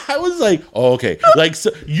 Like, I was like, oh, okay. Like, so,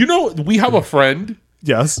 you know, we have a friend.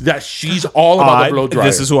 Yes. That she's all about the blow dryer.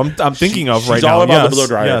 This is who I'm thinking of right now. She's all about the blow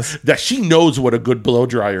dryer. Yes. That she knows what a good blow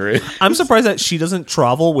dryer is. I'm surprised that she doesn't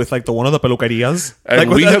travel with like the one of the peluquerias. And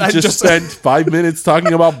like, we have just spent 5 minutes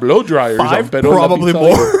talking about blow dryers. 5, on Pero probably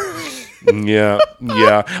more. Yeah.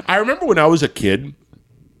 I remember when I was a kid,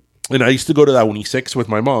 and I used to go to that Unisex with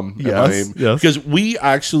my mom. Yes. Because we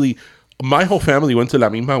actually, my whole family went to La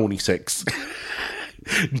Misma Unisex.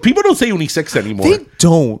 People don't say unisex anymore. They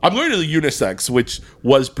don't. I'm going to the unisex, which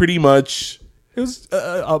was pretty much. It was.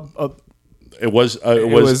 It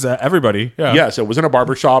was everybody. Yeah. Yes, it wasn't a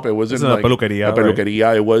barbershop. It wasn't a like peluquería. A peluquería.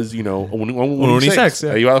 Right. It was, un unisex.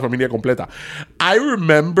 Yeah. Iba la familia completa. I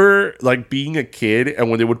remember like being a kid, and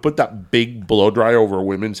when they would put that big blow dryer over a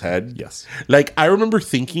women's head. Yes. Like I remember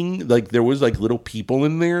thinking like there was like little people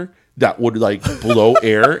in there that would like blow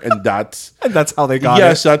air, and that's how they got it.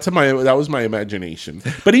 Yes, that was my imagination.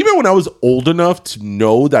 But even when I was old enough to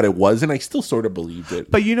know that it wasn't, I still sort of believed it.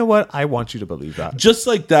 But you know what? I want you to believe that. Just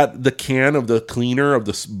like that, the can of the cleaner of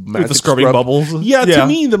the magic with the scrubbing scrub. bubbles. Yeah, to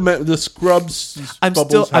me the scrubs. I'm not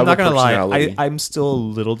gonna lie. I'm I'm still a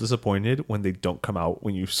little disappointed when they don't come out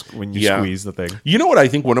when you squeeze the thing. You know what I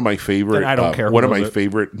think one of my favorite. And I don't care. One of my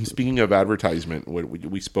favorite. Speaking of advertisement,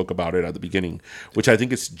 we spoke about it at the beginning, which I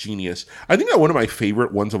think is genius. I think that one of my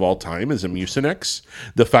favorite ones of all time is Mucinex.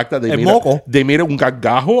 The fact that they made un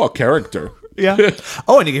gargajo a character. Yeah.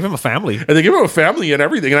 Oh, and they gave him a family. And they give him a family and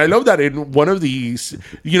everything. And I love that in one of these,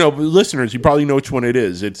 listeners, you probably know which one it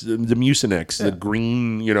is. It's the Mucinex, the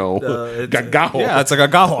green, gargajo. Yeah, it's a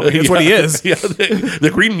gargajo. That's what he is. Yeah,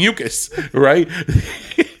 the green mucus, right?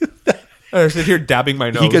 I sit here dabbing my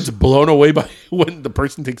nose. He gets blown away by when the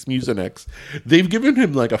person takes Mucinex. They've given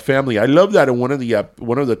him like a family. I love that in one of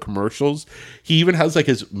the commercials. He even has like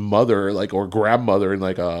his mother, like or grandmother, in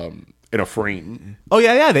like in a frame. Oh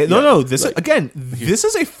yeah. This this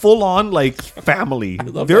is a full on like family.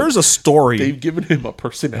 There's a story. They've given him a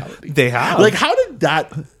personality. They have. Like, how did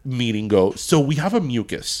that meeting go? So we have a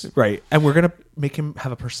mucus, right? And we're gonna make him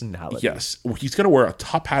have a personality. Yes, he's gonna wear a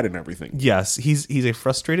top hat and everything. Yes, he's a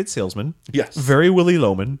frustrated salesman. Yes, very Willy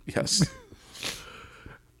Loman. Yes.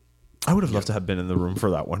 I would have loved to have been in the room for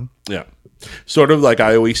that one. Yeah. Sort of like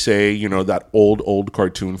I always say, that old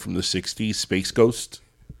cartoon from the 60s, Space Ghost.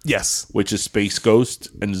 Yes. Which is Space Ghost,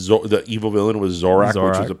 and the evil villain was Zorak,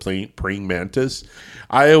 which was a praying mantis.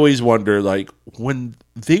 I always wonder, like, when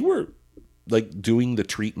they were, like, doing the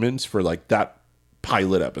treatments for, like, that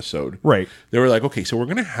pilot episode. Right. They were like, okay, so we're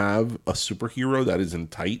going to have a superhero that is in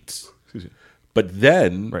tights. But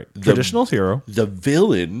then traditional hero, the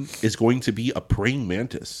villain is going to be a praying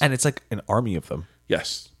mantis, and it's like an army of them.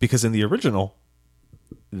 Yes, because in the original,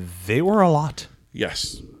 they were a lot.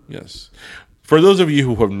 Yes. For those of you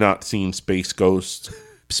who have not seen Space Ghost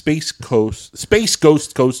Coast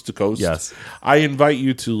to Coast, yes, I invite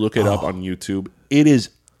you to look it up on YouTube. It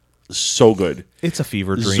is so good. It's a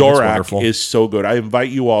fever dream. Zorak is so good. I invite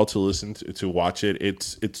you all to listen to watch it.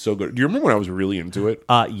 It's so good. Do you remember when I was really into it?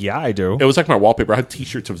 Yeah, I do. It was like my wallpaper. I had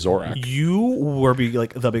T-shirts of Zorak. You were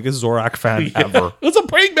like the biggest Zorak fan ever. It's a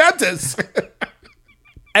praying mantis.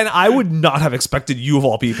 And I would not have expected you of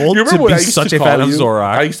all people to be such a fan of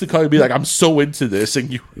Zorak. I used to call you, be like, I'm so into this,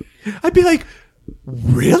 and you. I'd be like,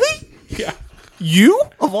 really? Yeah. You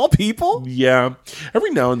of all people? Yeah. Every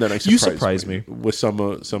now and then you surprise me with some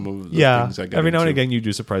of the things I get every now and into. again you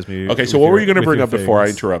do surprise me. Okay, so what were you going to bring up before I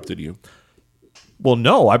interrupted you? Well,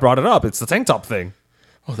 no, I brought it up. It's the tank top thing.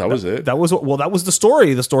 Oh, that was it? That was the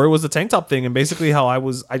story. The story was the tank top thing, and basically how I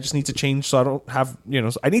just need to change so I don't have,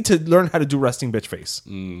 I need to learn how to do resting bitch face.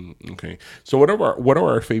 Okay. So what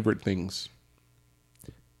are our favorite things?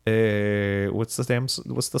 What's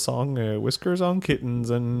the song? Whiskers on kittens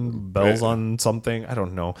and bells on something. I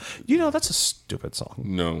don't know. That's a stupid song.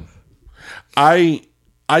 No, I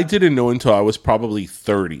didn't know until I was probably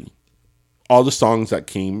 30. All the songs that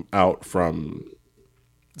came out from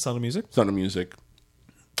Sound of Music. Sound of Music.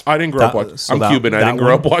 I didn't grow up watching. I'm Cuban. I didn't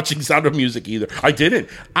grow up watching Sound of Music either. I didn't.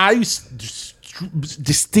 I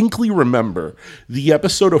distinctly remember the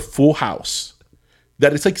episode of Full House.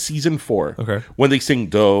 That it's like season 4. Okay. When they sing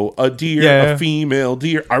doe, a deer, a female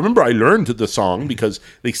deer. I remember I learned the song because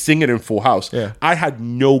they sing it in Full House. Yeah. I had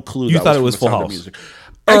no clue. You thought it was Full House. Music.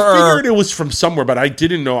 I figured it was from somewhere, but I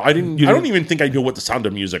didn't know. I don't even think I knew what the Sound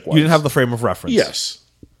of Music was. You didn't have the frame of reference.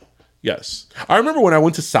 Yes. I remember when I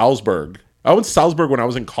went to Salzburg. I went to Salzburg when I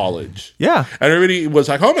was in college. Yeah. And everybody was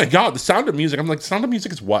like, oh my God, the Sound of Music. I'm like, the Sound of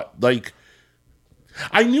Music is what? Like,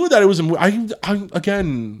 I knew that it was a movie.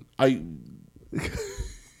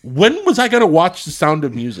 When was I going to watch The Sound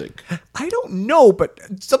of Music? I don't know, but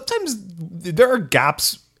sometimes there are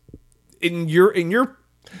gaps in your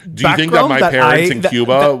Do you think that my background parents in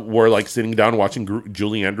Cuba were like sitting down watching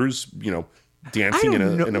Julie Andrews, dancing in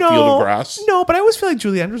a field of grass? No, but I always feel like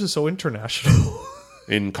Julie Andrews is so international.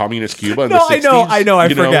 In communist Cuba in No, the 60s? I know. I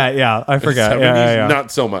forget. Yeah, I forget. 70s? Yeah.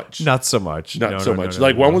 Not so much. Not so much. Not so much.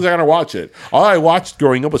 When was I going to watch it? All I watched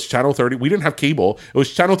growing up was Channel 30. We didn't have cable. It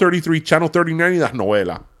was Channel 33, Channel 39, y La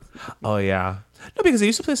Novela. Oh, yeah. No, because they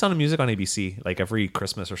used to play Sound of Music on ABC, like every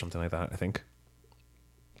Christmas or something like that, I think.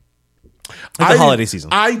 Like the holiday season.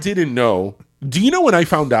 I didn't know. Do you know when I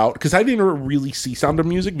found out? Because I didn't really see Sound of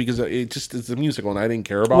Music because it's a musical and I didn't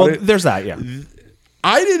care about it. Well, there's that, yeah.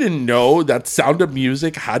 I didn't know that Sound of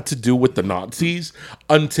Music had to do with the Nazis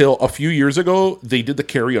until a few years ago. They did the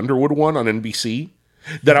Carrie Underwood one on NBC.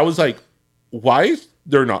 That I was like, why is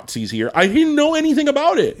there Nazis here? I didn't know anything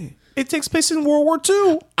about it. It takes place in World War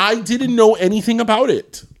II. I didn't know anything about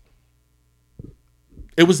it.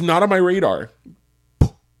 It was not on my radar.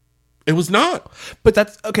 It was not. But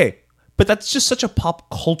that's okay. But that's just such a pop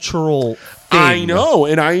cultural thing. I know,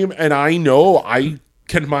 and I know I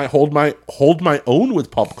can hold my own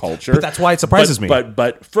with pop culture. But that's why it surprises me.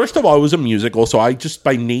 But first of all, it was a musical, so I just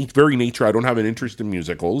by very nature I don't have an interest in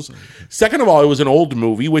musicals. Second of all, it was an old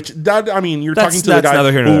movie, you're talking to the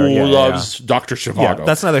guy who loves Dr. Zhivago. Yeah,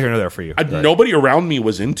 that's neither here nor there for you. Right. Nobody around me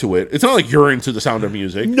was into it. It's not like you're into The Sound of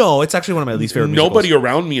Music. No, it's actually one of my least favorite musicals. Nobody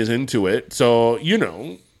around me is into it. So,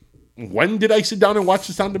 when did I sit down and watch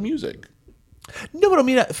The Sound of Music? No, but I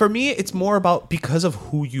mean, for me, it's more about because of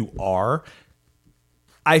who you are.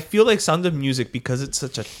 I feel like Sound of Music, because it's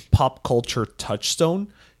such a pop culture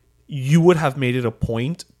touchstone, you would have made it a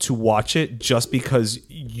point to watch it just because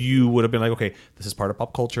you would have been like, okay, this is part of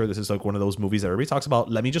pop culture. This is like one of those movies that everybody talks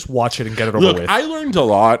about. Let me just watch it and get it over with. I learned a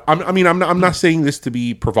lot. I'm not saying this to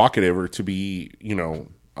be provocative or to be,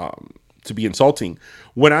 to be insulting.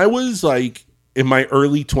 When I was like in my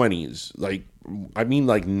early 20s, like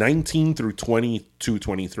 19 through 22,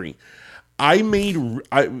 23,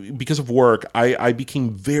 because of work, I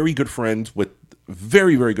became very good friends with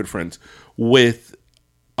very, very good friends with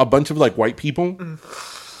a bunch of like white people.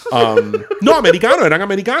 No, americano. Eran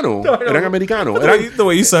americano. The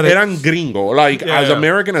way you said it. Eran gringo, as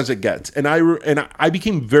American as it gets. And I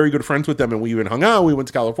became very good friends with them, and we even hung out. We went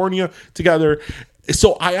to California together.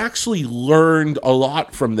 So I actually learned a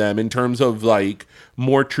lot from them in terms of like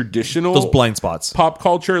more traditional, those blind spots, pop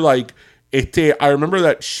culture. Like I remember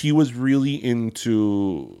that she was really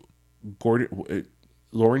into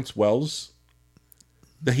Lawrence Wells.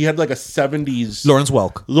 That he had like a 70s Lawrence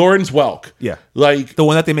Welk. Yeah. Like the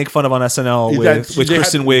one that they make fun of on SNL with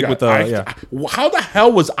Kristen Wiig How the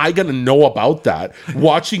hell was I gonna know about that?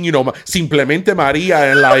 Watching, Simplemente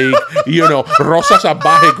Maria and like, Rosa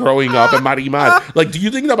Salvaje growing up and Marimar. Like, do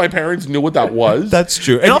you think that my parents knew what that was? That's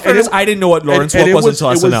true. In all fairness, I didn't know what Lawrence Welk was until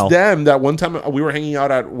SNL. It was them that one time we were hanging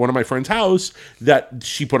out at one of my friend's house that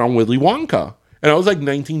she put on Willy Wonka. And I was like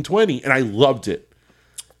 19, 20 and I loved it.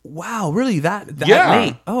 Wow, really? That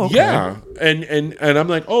late? Oh, okay. Yeah. And I'm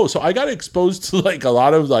like, oh, so I got exposed to like a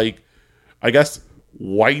lot of like, I guess,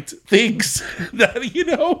 white things that,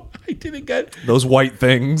 I didn't get. Those white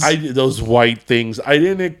things. Those white things I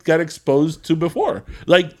didn't get exposed to before.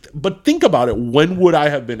 Like, but think about it. When would I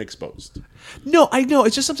have been exposed? No, I know.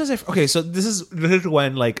 It's just sometimes okay, so this is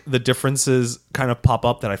when like the differences kind of pop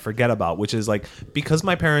up that I forget about, which is like, because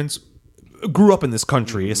my parents grew up in this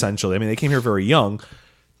country, essentially. I mean, they came here very young.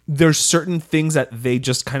 There's certain things that they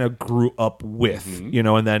just kind of grew up with,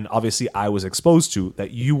 and then obviously I was exposed to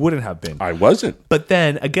that you wouldn't have been. I wasn't. But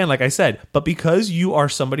then again, like I said, but because you are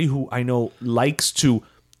somebody who I know likes to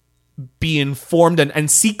be informed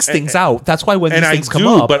and seeks things out, that's why when these things come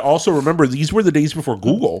up. But also remember, these were the days before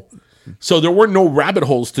Google. So there were no rabbit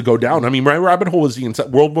holes to go down. I mean, my rabbit hole was the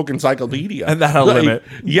World Book Encyclopedia. And that had a limit.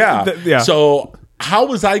 Yeah. Yeah. So how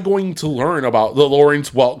was I going to learn about the Lawrence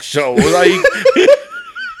Welk show? Like...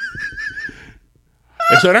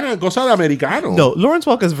 Eso era cosa de americano. No, Lawrence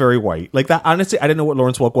Welk is very white. Like that. Honestly, I didn't know what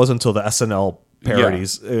Lawrence Welk was until the SNL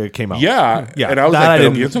parodies came out. Yeah. And I was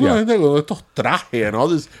estos trajes and all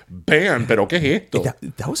this band, pero qué es esto?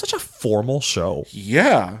 That was such a formal show.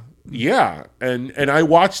 Yeah. Yeah. And I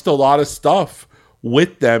watched a lot of stuff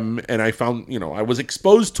with them, and I found, I was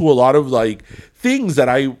exposed to a lot of like things that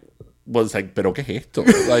I was like, pero qué es esto?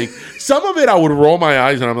 Like, some of it I would roll my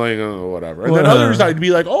eyes and I'm like, oh, whatever. And then others I'd be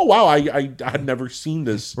like, oh, wow, I had never seen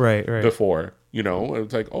this before.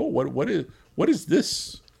 It's like, oh, what is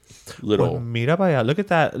this little... Mira vaya, look at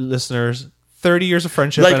that, listeners. 30 years of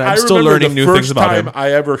friendship, and I'm still learning new things about him. The first time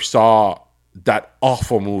I ever saw that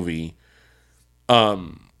awful movie,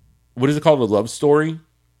 what is it called? A Love Story?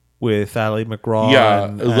 with Ali McGraw. Yeah,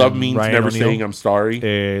 and Love Means Ryan Never O'Neal. Saying I'm Sorry.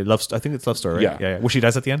 I think it's Love Story. Right? Yeah. Where she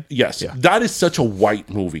dies at the end. Yes, Yeah. that is such a white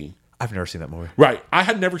movie. I've never seen that movie. Right, I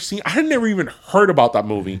had never even heard about that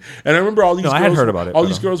movie, and I remember all these. No, girls, I had heard about it, All but,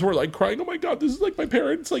 these girls were like crying. Oh my god, this is like my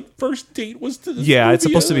parents' like first date was to this. Yeah, movie. it's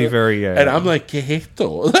supposed to be very. and I'm like, ¿Qué es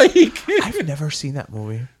esto? Like, I've never seen that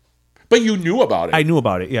movie. but you knew about it. I knew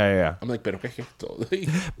about it. Yeah. I'm like, pero ¿qué es esto? Like,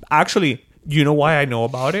 Actually, you know why I know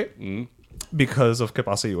about it? Because of Que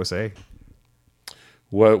Pasa USA.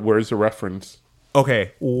 where's the reference?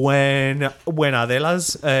 Okay, when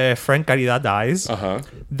Adela's friend Caridad dies,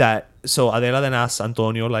 so Adela then asks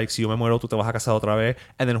Antonio, like, si yo me muero, tú te vas a casar otra vez.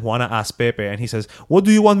 And then Juana asks Pepe, and he says, what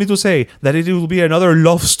do you want me to say? That it will be another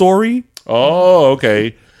love story? Oh,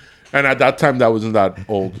 okay. And at that time, that wasn't that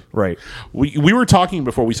old. Right. We were talking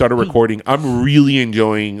before we started recording. I'm really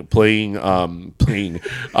enjoying being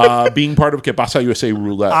part of Que Pasa USA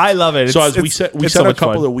Roulette. I love it. So as we said it's a so much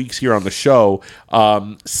couple fun. of weeks here on the show,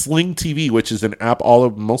 Sling TV, which is an app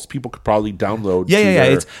most people could probably download.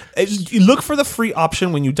 Yeah. You look for the free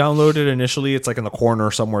option when you download it initially. It's like in the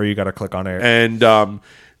corner somewhere. You got to click on it. And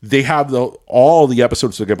they have all the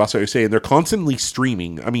episodes of Que Pasa USA, and they're constantly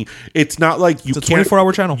streaming. I mean, it's not like you It's a can't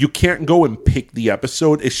 24-hour channel. You can't go and pick the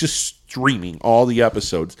episode. It's just streaming all the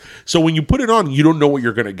episodes. So when you put it on, you don't know what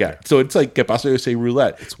you're gonna get. So it's like Que Pasa USA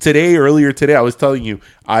Roulette. Earlier today, I was telling you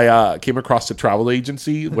I came across a travel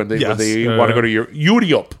agency when they want to go to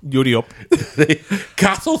Europe.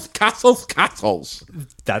 Castles.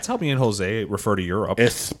 That's how me and Jose refer to Europe.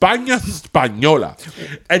 España Española.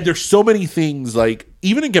 And there's so many things, like,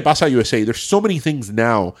 even in Que Pasa USA, there's so many things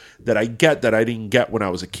now that I get that I didn't get when I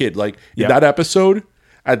was a kid. Like, in that episode,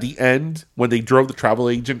 at the end, when they drove the travel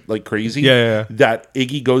agent like crazy, that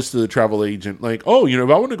Iggy goes to the travel agent, like, oh, if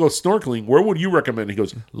I want to go snorkeling, where would you recommend? He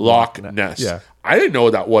goes, Loch Ness. Yeah. I didn't know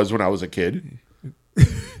what that was when I was a kid.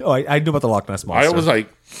 Oh, I knew about the Loch Ness Monster. I was like,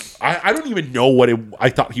 I don't even know what I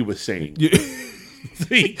thought he was saying.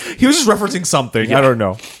 He was just referencing something. I don't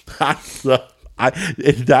know.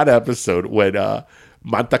 In that episode, when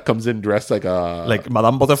Manta comes in dressed like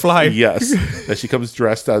Madame Butterfly. Yes, that she comes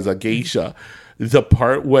dressed as a geisha. The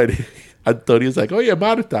part when Antonio's like, oye,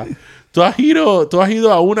 Marta, tú has ido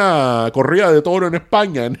a una corrida de toro en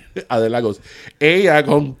España. And Adela goes, ella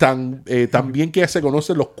con tan bien que se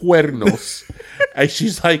conoce los cuernos. And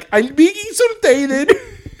she's like, I'm being insulted.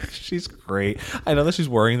 She's great. I know that she's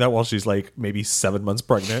wearing that while she's like maybe 7 months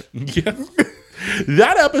pregnant. Yeah.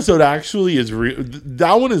 That episode actually is real.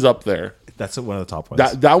 That one is up there. That's one of the top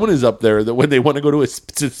ones. That one is up there. That when they want to go to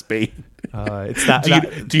Spain. It's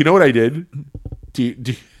that. Do you know what I did? Do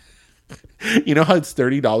you know how it's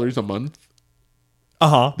 $30 a month?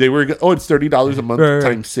 They were it's $30 a month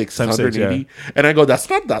times 6, Times 180. yeah. And I go, that's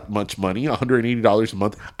not that much money, $180 a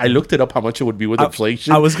month. I looked it up how much it would be with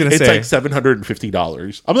inflation. I was gonna say it's like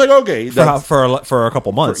 $750. I'm like, okay, that's for a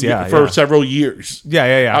couple months, for several years.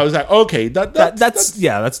 Yeah. I was like, okay,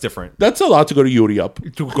 that's different. That's a lot to go to Europe.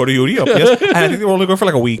 To go to Europe, yes. And I think they were only going for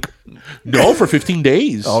like a week. No, for 15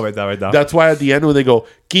 days. Oh, verdad. That's why at the end when they go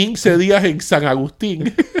 15 días en San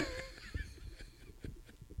Agustín.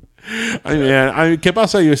 I mean, Que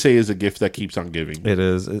Pasa USA is a gift that keeps on giving. It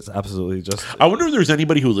is. It's absolutely just. I wonder if there's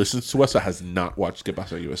anybody who listens to us that has not watched Que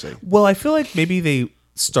Pasa USA. Well, I feel like maybe they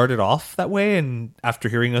started off that way, and after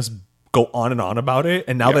hearing us go on and on about it,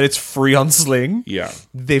 and now that it's free on Sling,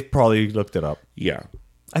 they've probably looked it up. Yeah.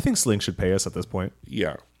 I think Sling should pay us at this point.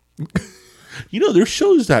 Yeah. There's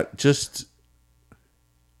shows that just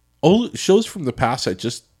shows from the past that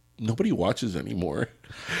just nobody watches anymore.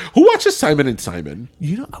 Who watches Simon and Simon?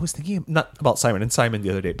 I was thinking not about Simon and Simon the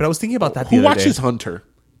other day, but I was thinking about that Who watches Hunter?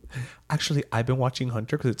 Actually, I've been watching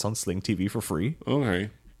Hunter because it's on Sling TV for free. Okay.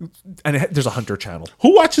 And there's a Hunter channel.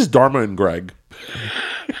 Who watches Dharma and Greg?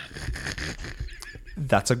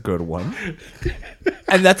 That's a good one.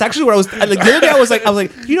 And that's actually what I was like. The other day I was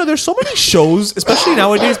like, there's so many shows, especially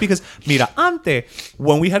nowadays, because mira, ante,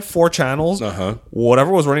 when we had 4 channels,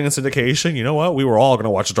 whatever was running in syndication, you know what? We were all going to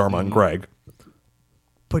watch Dharma and Greg.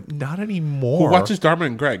 But not anymore. Who watches Dharma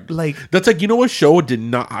and Greg? Like, that's like, what show did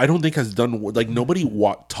not, I don't think has done, like, nobody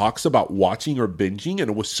talks about watching or binging, and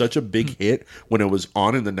it was such a big hit when it was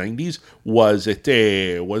on in the 90s, was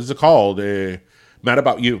what is it called? Mad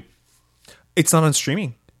About You. It's not on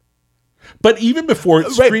streaming. But even before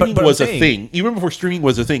streaming but was a thing,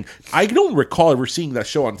 I don't recall ever seeing that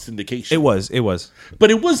show on syndication. It was.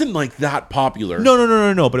 But it wasn't like that popular.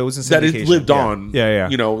 No, but it was in syndication. That it lived on. Yeah.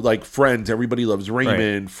 Like Friends, Everybody Loves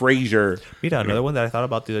Raymond, Frasier. Another one that I thought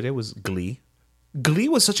about the other day was Glee. Glee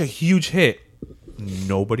was such a huge hit.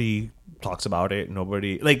 Nobody talks about it.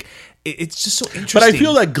 Nobody, like, it's just so interesting. But I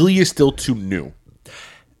feel like Glee is still too new.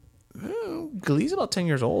 Glee's about 10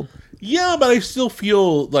 years old. Yeah, but I still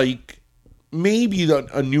feel like maybe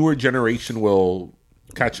a newer generation will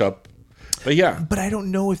catch up. But yeah. But I don't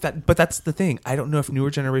know if that... But that's the thing. I don't know if newer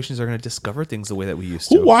generations are going to discover things the way that we used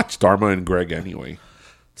to. Who watched Dharma and Greg anyway?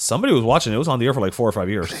 Somebody was watching it. It was on the air for like 4 or 5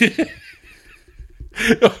 years.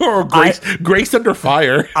 Or Grace Under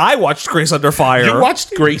Fire. I watched Grace Under Fire. You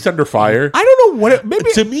watched Grace Under Fire? I don't know what it...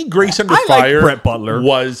 Maybe... To me, Grace Under I Fire like Brett Butler.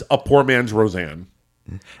 was a poor man's Roseanne.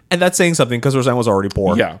 And that's saying something because Roseanne was already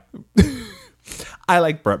poor. Yeah. I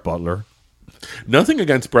like Brett Butler. Nothing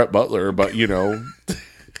against Brett Butler, but, you know...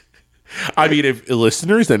 I mean, if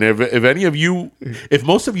listeners, and if any of you, if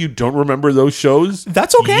most of you don't remember those shows,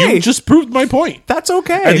 that's okay. You just proved my point. That's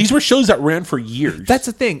okay. And these were shows that ran for years. That's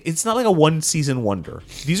the thing. It's not like a one season wonder.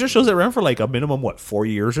 These are shows that ran for like a minimum, 4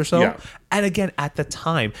 years or so? Yeah. And again, at the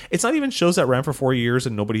time, it's not even shows that ran for 4 years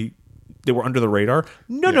and they were under the radar.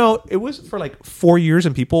 No, it was for like 4 years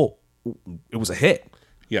and people, it was a hit.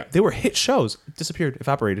 Yeah. They were hit shows. Disappeared,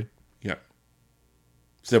 evaporated. Yeah.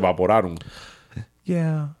 Se evaporaron.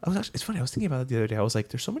 Yeah, it's funny. I was thinking about it the other day. I was like,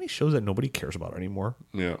 "There's so many shows that nobody cares about anymore."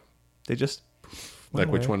 Yeah, they just like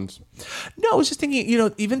which ones? No, I was just thinking.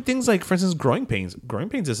 Even things like, for instance, Growing Pains. Growing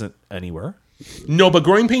Pains isn't anywhere. No, but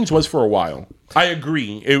Growing Pains was for a while. I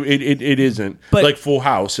agree. It isn't, but like Full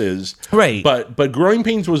House is, right? But Growing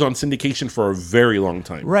Pains was on syndication for a very long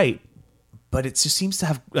time, right? But it just seems to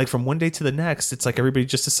have like from one day to the next, it's like everybody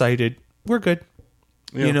just decided we're good.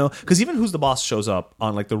 Yeah. Because even Who's the Boss shows up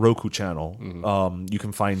on like the Roku channel. Mm-hmm. You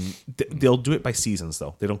can find they'll do it by seasons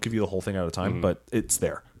though. They don't give you the whole thing at a time, but it's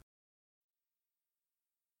there.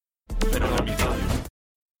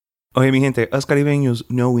 Okay, mi gente, us caribeños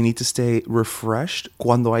know we need to stay refreshed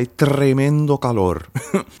cuando hay tremendo calor.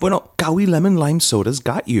 Bueno, Kawi Lemon Lime Soda's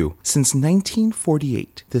got you. Since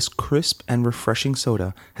 1948, this crisp and refreshing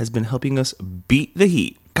soda has been helping us beat the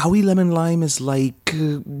heat. Kawi Lemon Lime is like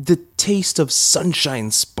the taste of sunshine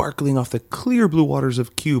sparkling off the clear blue waters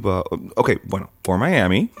of Cuba. Okay, bueno, for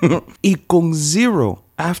Miami. Y con zero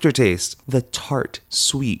aftertaste, the tart,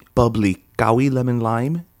 sweet, bubbly Kawi Lemon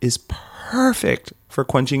Lime is perfect for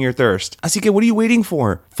quenching your thirst. Así que what are you waiting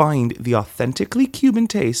for? Find the authentically Cuban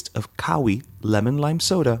taste of Kawi Lemon Lime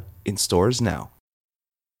Soda in stores now.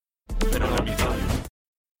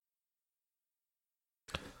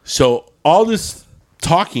 So all this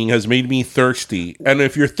talking has made me thirsty. And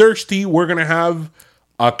if you're thirsty, we're going to have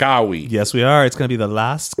a Kawi. Yes, we are. It's going to be the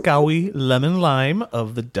last Kawi Lemon Lime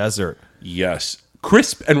of the desert. Yes.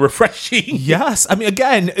 Crisp and refreshing. Yes. I mean,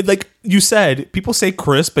 again, like you said, people say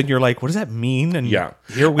crisp and you're like, what does that mean? And yeah,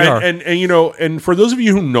 here we are. And for those of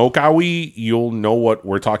you who know Kawi, you'll know what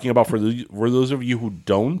we're talking about. For those of you who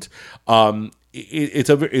don't, it's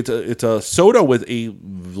a soda with a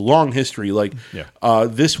long history. Like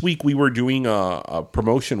this week we were doing a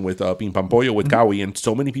promotion with Pim Pam Pollo with Kawi, and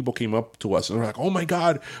so many people came up to us and they're like, "Oh my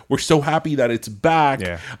God, we're so happy that it's back.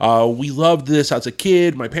 Yeah. We loved this as a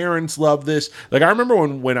kid. My parents loved this." Like I remember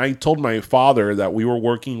when I told my father that we were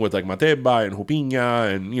working with like Mateba and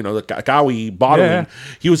Jupiña and the Kawi bottling,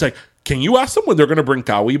 he was like, "Can you ask them when they're going to bring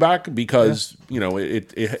Kawi back? Because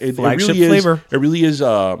it flagship really flavor. It really is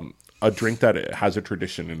a drink that has a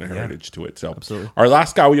tradition and a heritage to it." So absolutely. Our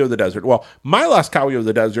last Kawi of the desert. Well, my last Kawi of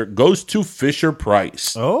the desert goes to Fisher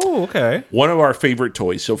Price. Oh, okay. One of our favorite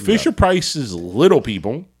toys. So Fisher Price's Little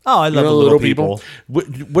People. Oh, I love the Little People. What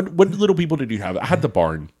Little People did you have? I had the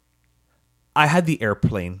barn. I had the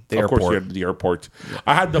airplane. Of course you had the airport. Yeah.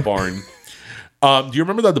 I had the barn. Do you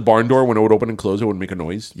remember that the barn door, when it would open and close, it would make a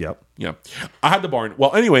noise? Yep. Yeah. I had the barn.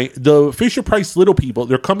 Well, anyway, the Fisher Price Little People,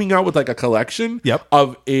 they're coming out with like a collection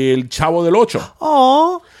of El Chavo del Ocho.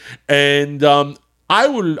 Aww. And I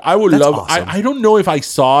would love... Awesome. I don't know if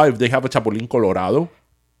they have a Chapulín Colorado.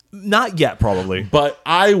 Not yet, probably. But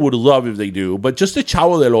I would love if they do. But just the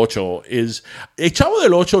Chavo del Ocho is... A Chavo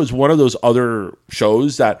del Ocho is one of those other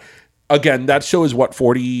shows that... Again, that show is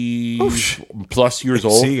 40 plus years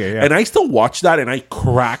old. And I still watch that and I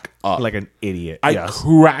crack up. Like an idiot. I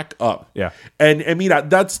crack up. Yeah. And I mean,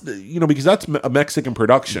 that's, because that's a Mexican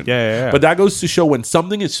production. Yeah. But that goes to show when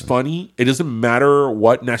something is funny, it doesn't matter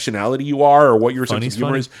what nationality you are or what your sense of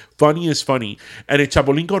humor is. Funny is funny. And el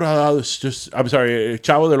Chapulín Colorado is just, I'm sorry,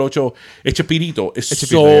 Chavo del Ocho, el Chapirito is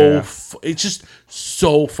it's just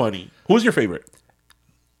so funny. Who was your favorite?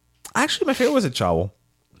 Actually, my favorite was a Chavo.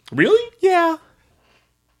 Really? Yeah.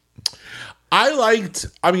 I liked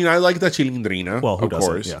the Chilindrina, well, of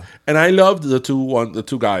course. Yeah. And I loved the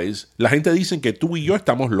two guys. La gente dicen que tú y yo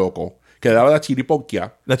estamos locos. Que daba la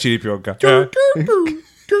chiripoquia. La chiripoquia.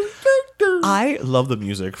 I love the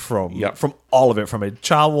music from all of it, from a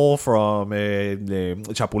Chavo, from a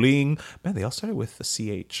Chapulín. Man, they all started with the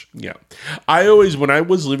CH. Yeah. I always, when I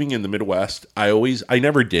was living in the Midwest, I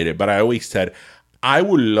never did it, but I always said, I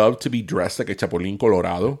would love to be dressed like a Chapulín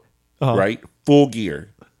Colorado, right? Full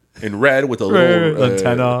gear. In red with a little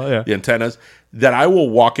antenna, the antennas, that I will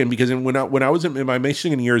walk in, because when I was in my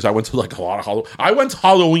Michigan years, I went to like a lot of I went to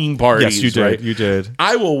Halloween parties. Yes, you did. Right? You did.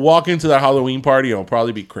 I will walk into that Halloween party and it'll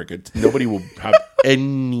probably be crickets. Nobody will have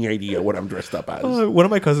any idea what I'm dressed up as. One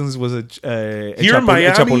of my cousins was a here in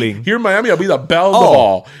Miami. Chapulín. Here in Miami, I'll be the belle of the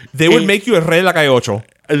ball. They would make you a Rey La Calle Ocho.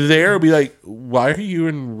 There, be like, why are you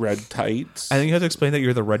in red tights? I think you have to explain that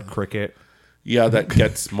you're the red cricket. Yeah, that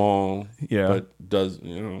gets small. Yeah, but does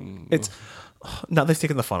it's. Now they've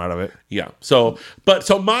taken the fun out of it. Yeah. So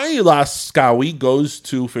my last Scowie goes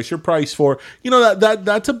to Fisher Price for,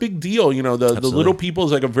 that's a big deal. The Little People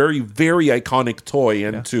is like a very, very iconic toy,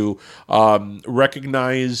 and to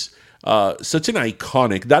recognize such an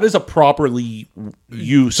iconic, that is a properly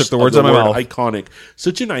used. Took the words out of my mouth. Iconic,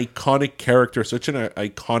 such an iconic character, such an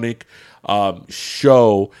iconic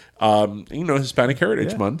show. Hispanic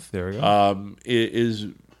Heritage Month. There we go. Is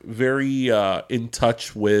very in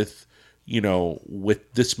touch with.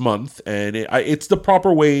 With this month, and it's the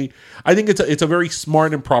proper way. I think it's a very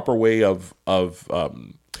smart and proper way of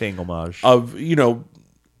paying homage,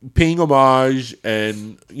 paying homage,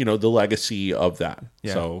 and the legacy of that.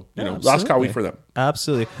 Yeah. So last Kawi for them.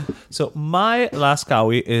 Absolutely. So my last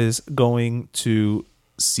Kawi is going to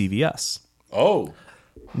CVS. Oh,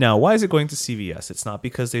 now why is it going to CVS? It's not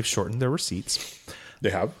because they've shortened their receipts.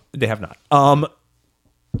 They have not.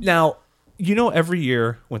 Now. Every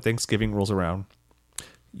year when Thanksgiving rolls around,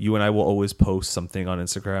 you and I will always post something on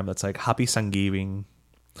Instagram that's like, Happy Thanksgiving.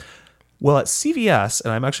 Well, at CVS,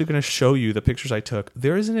 and I'm actually going to show you the pictures I took,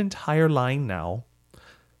 there is an entire line now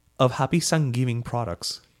of Happy Thanksgiving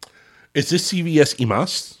products. Is this CVS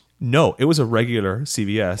Imas? No, it was a regular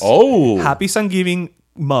CVS. Oh. Happy Thanksgiving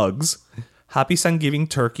mugs, Happy Thanksgiving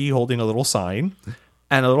turkey holding a little sign,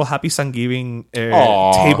 and a little Happy Thanksgiving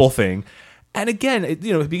table thing. And again,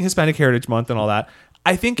 being Hispanic Heritage Month and all that,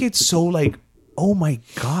 I think it's so like, oh my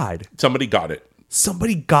God. Somebody got it.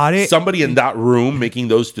 Somebody got it. Somebody in that room making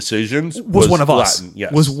those decisions was one of us. Latin,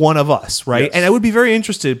 yes. Was one of us, right? Yes. And I would be very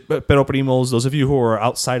interested, Pero Primos, those of you who are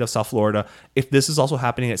outside of South Florida, if this is also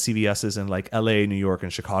happening at CVS's in like LA, New York,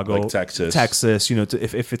 and Chicago, like Texas,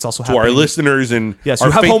 if it's also to happening. our listeners and yes,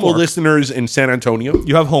 our faithful listeners in San Antonio,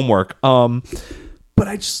 you have homework. But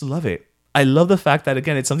I just love it. I love the fact that,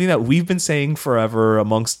 again, it's something that we've been saying forever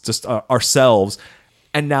amongst just ourselves,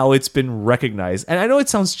 and now it's been recognized. And I know it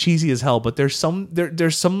sounds cheesy as hell, but there's some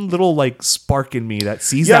little like spark in me that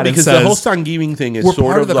sees that because and says, the whole Thanksgiving thing is we're sort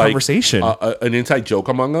part of the like conversation. An inside joke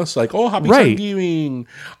among us, like, oh, Happy Thanksgiving.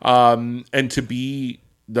 And to be,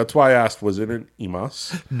 that's why I asked, was it an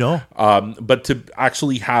Imas? No. But to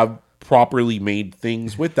actually have properly made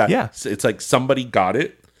things with that, it's like somebody got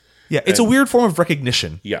it. Yeah, it's a weird form of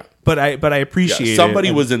recognition. Yeah, but I appreciate somebody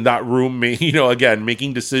it. was in that room, again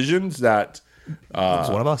making decisions that it was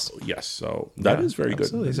one of us. Yes, so that is very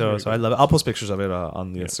absolutely. good. So I love it. I'll post pictures of it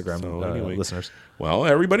on the Instagram. Anyway, listeners. Well,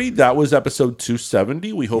 everybody, that was episode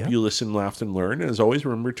 270. We hope you listened, laughed, and learned. And as always,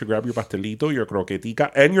 remember to grab your pastelito, your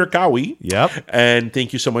croquetica, and your kawi. Yep. And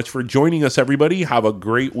thank you so much for joining us, everybody. Have a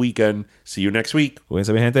great weekend. See you next week.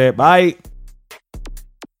 Cuídense, mi gente. Bye.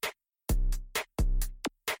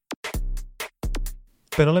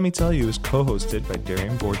 Pero Let Me Tell You is co-hosted by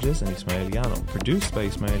Darian Borges and Ismaeliano, produced by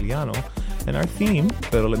Ismaeliano, and our theme,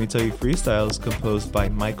 Pero Let Me Tell You Freestyle, is composed by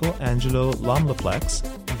Michael Angelo Lomlaplex,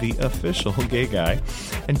 the official gay guy.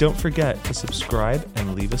 And don't forget to subscribe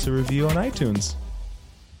and leave us a review on iTunes.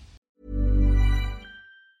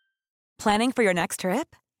 Planning for your next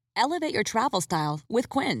trip? Elevate your travel style with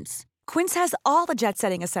Quince. Quince has all the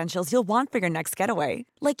jet-setting essentials you'll want for your next getaway,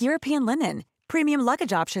 like European linen, premium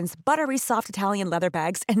luggage options, buttery soft Italian leather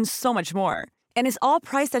bags, and so much more. And is all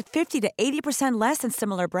priced at 50 to 80% less than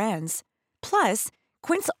similar brands. Plus,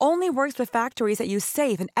 Quince only works with factories that use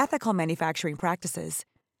safe and ethical manufacturing practices.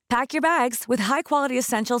 Pack your bags with high-quality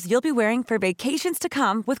essentials you'll be wearing for vacations to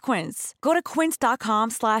come with Quince. Go to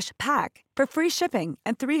quince.com/pack for free shipping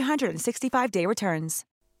and 365-day returns.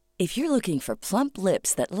 If you're looking for plump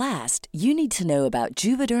lips that last, you need to know about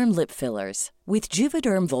Juvederm lip fillers. With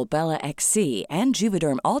Juvederm Volbella XC and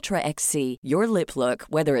Juvederm Ultra XC, your lip look,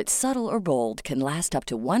 whether it's subtle or bold, can last up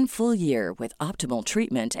to 1 full year with optimal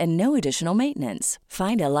treatment and no additional maintenance.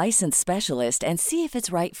 Find a licensed specialist and see if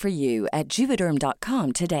it's right for you at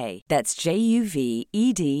Juvederm.com today. That's JUVEDERM.com.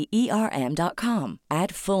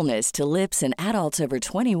 Add fullness to lips in adults over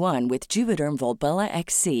 21 with Juvederm Volbella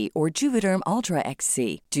XC or Juvederm Ultra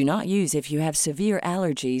XC. Do not use if you have severe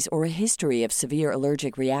allergies or a history of severe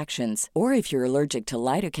allergic reactions, or if you're allergic to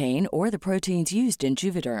lidocaine or the proteins used in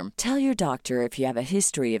Juvederm. Tell your doctor if you have a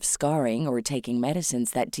history of scarring or taking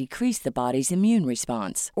medicines that decrease the body's immune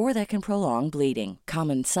response or that can prolong bleeding.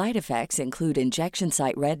 Common side effects include injection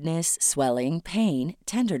site redness, swelling, pain,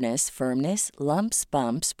 tenderness, firmness, lumps,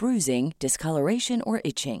 bumps, bruising, discoloration, or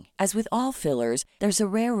itching. As with all fillers, there's a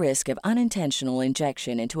rare risk of unintentional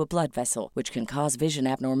injection into a blood vessel, which can cause vision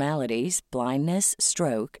abnormalities, blindness,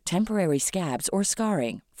 stroke, temporary scabs, or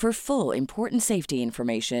scarring. For full, important safety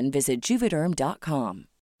information, visit Juvederm.com.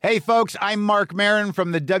 Hey, folks, I'm Mark Maron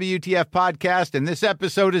from the WTF Podcast, and this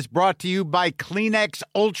episode is brought to you by Kleenex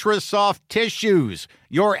Ultra Soft Tissues,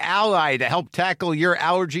 your ally to help tackle your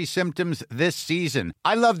allergy symptoms this season.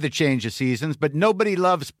 I love the change of seasons, but nobody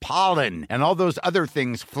loves pollen and all those other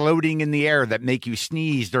things floating in the air that make you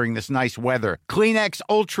sneeze during this nice weather. Kleenex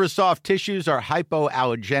Ultra Soft Tissues are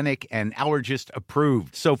hypoallergenic and allergist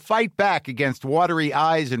approved, so fight back against watery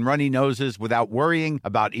eyes and runny noses without worrying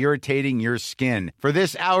about irritating your skin. For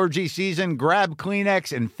this allergy season, grab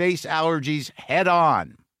Kleenex and face allergies head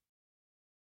on.